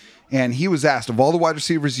does it. And he was asked, of all the wide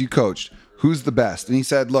receivers you coached, who's the best? And he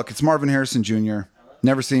said, look, it's Marvin Harrison Jr.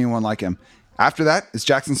 Never seen anyone like him. After that, it's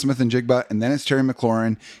Jackson Smith-Njigba, and then it's Terry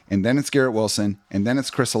McLaurin, and then it's Garrett Wilson, and then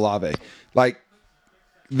it's Chris Olave. Like,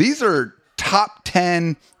 these are top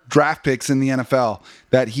 10 draft picks in the NFL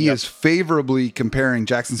that he is favorably comparing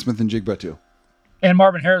Jackson Smith-Njigba to. And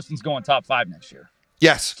Marvin Harrison's going top 5 next year.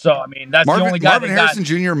 Yes. So, I mean, that's the only guy. Marvin Harrison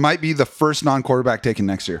Jr. might be the first non-quarterback taken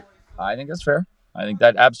next year. I think that's fair. I think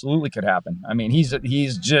that absolutely could happen. I mean, he's a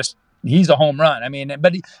home run. I mean,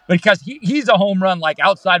 but because he's a home run, like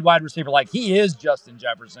outside wide receiver, like he is Justin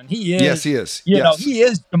Jefferson. He is. Yes, he is. He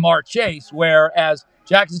is Jamar Chase, whereas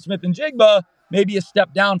Jackson Smith-Njigba maybe a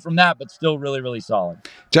step down from that, but still really, really solid.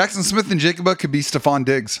 Jackson Smith-Njigba could be Stephon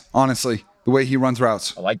Diggs, honestly, the way he runs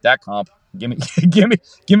routes. I like that comp. Give me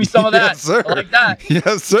some of that. Yes, sir. I like that.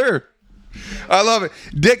 Yes, sir. I love it.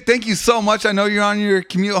 Dick, thank you so much. I know you're on your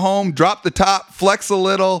commute home. Drop the top, flex a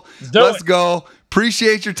little. Let's go.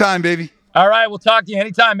 Appreciate your time, baby. All right. We'll talk to you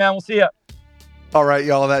anytime, man. We'll see you. All right,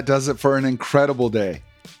 y'all. That does it for an incredible day.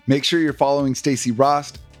 Make sure you're following Stacy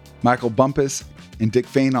Rost, Michael Bumpus, and Dick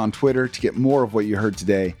Fain on Twitter to get more of what you heard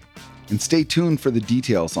today. And stay tuned for the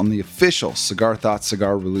details on the official Cigar Thoughts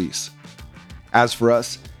cigar release. As for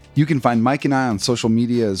us, you can find Mike and I on social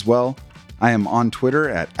media as well. I am on Twitter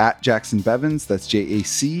at @JacksonBevins. That's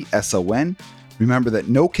JACSON. Remember that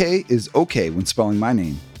no K is okay when spelling my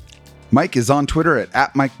name. Mike is on Twitter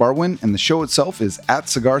at Mike Barwin, and the show itself is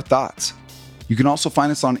 @Cigar Thoughts. You can also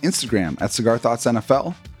find us on Instagram @Cigar Thoughts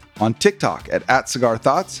NFL, on TikTok at Cigar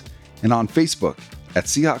Thoughts, and on Facebook at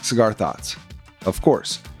Seahawks Cigar Thoughts. Of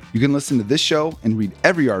course, you can listen to this show and read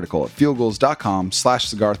every article at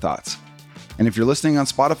fieldgoals.com/Cigar Thoughts. And if you're listening on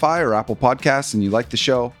Spotify or Apple Podcasts and you like the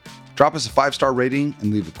show, drop us a 5-star rating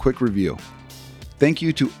and leave a quick review. Thank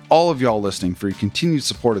you to all of y'all listening for your continued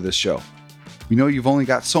support of this show. We know you've only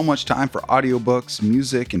got so much time for audiobooks,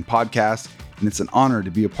 music, and podcasts, and it's an honor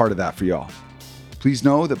to be a part of that for y'all. Please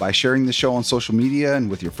know that by sharing this show on social media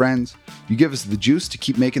and with your friends, you give us the juice to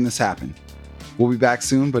keep making this happen. We'll be back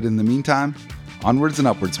soon, but in the meantime, onwards and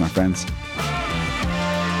upwards, my friends.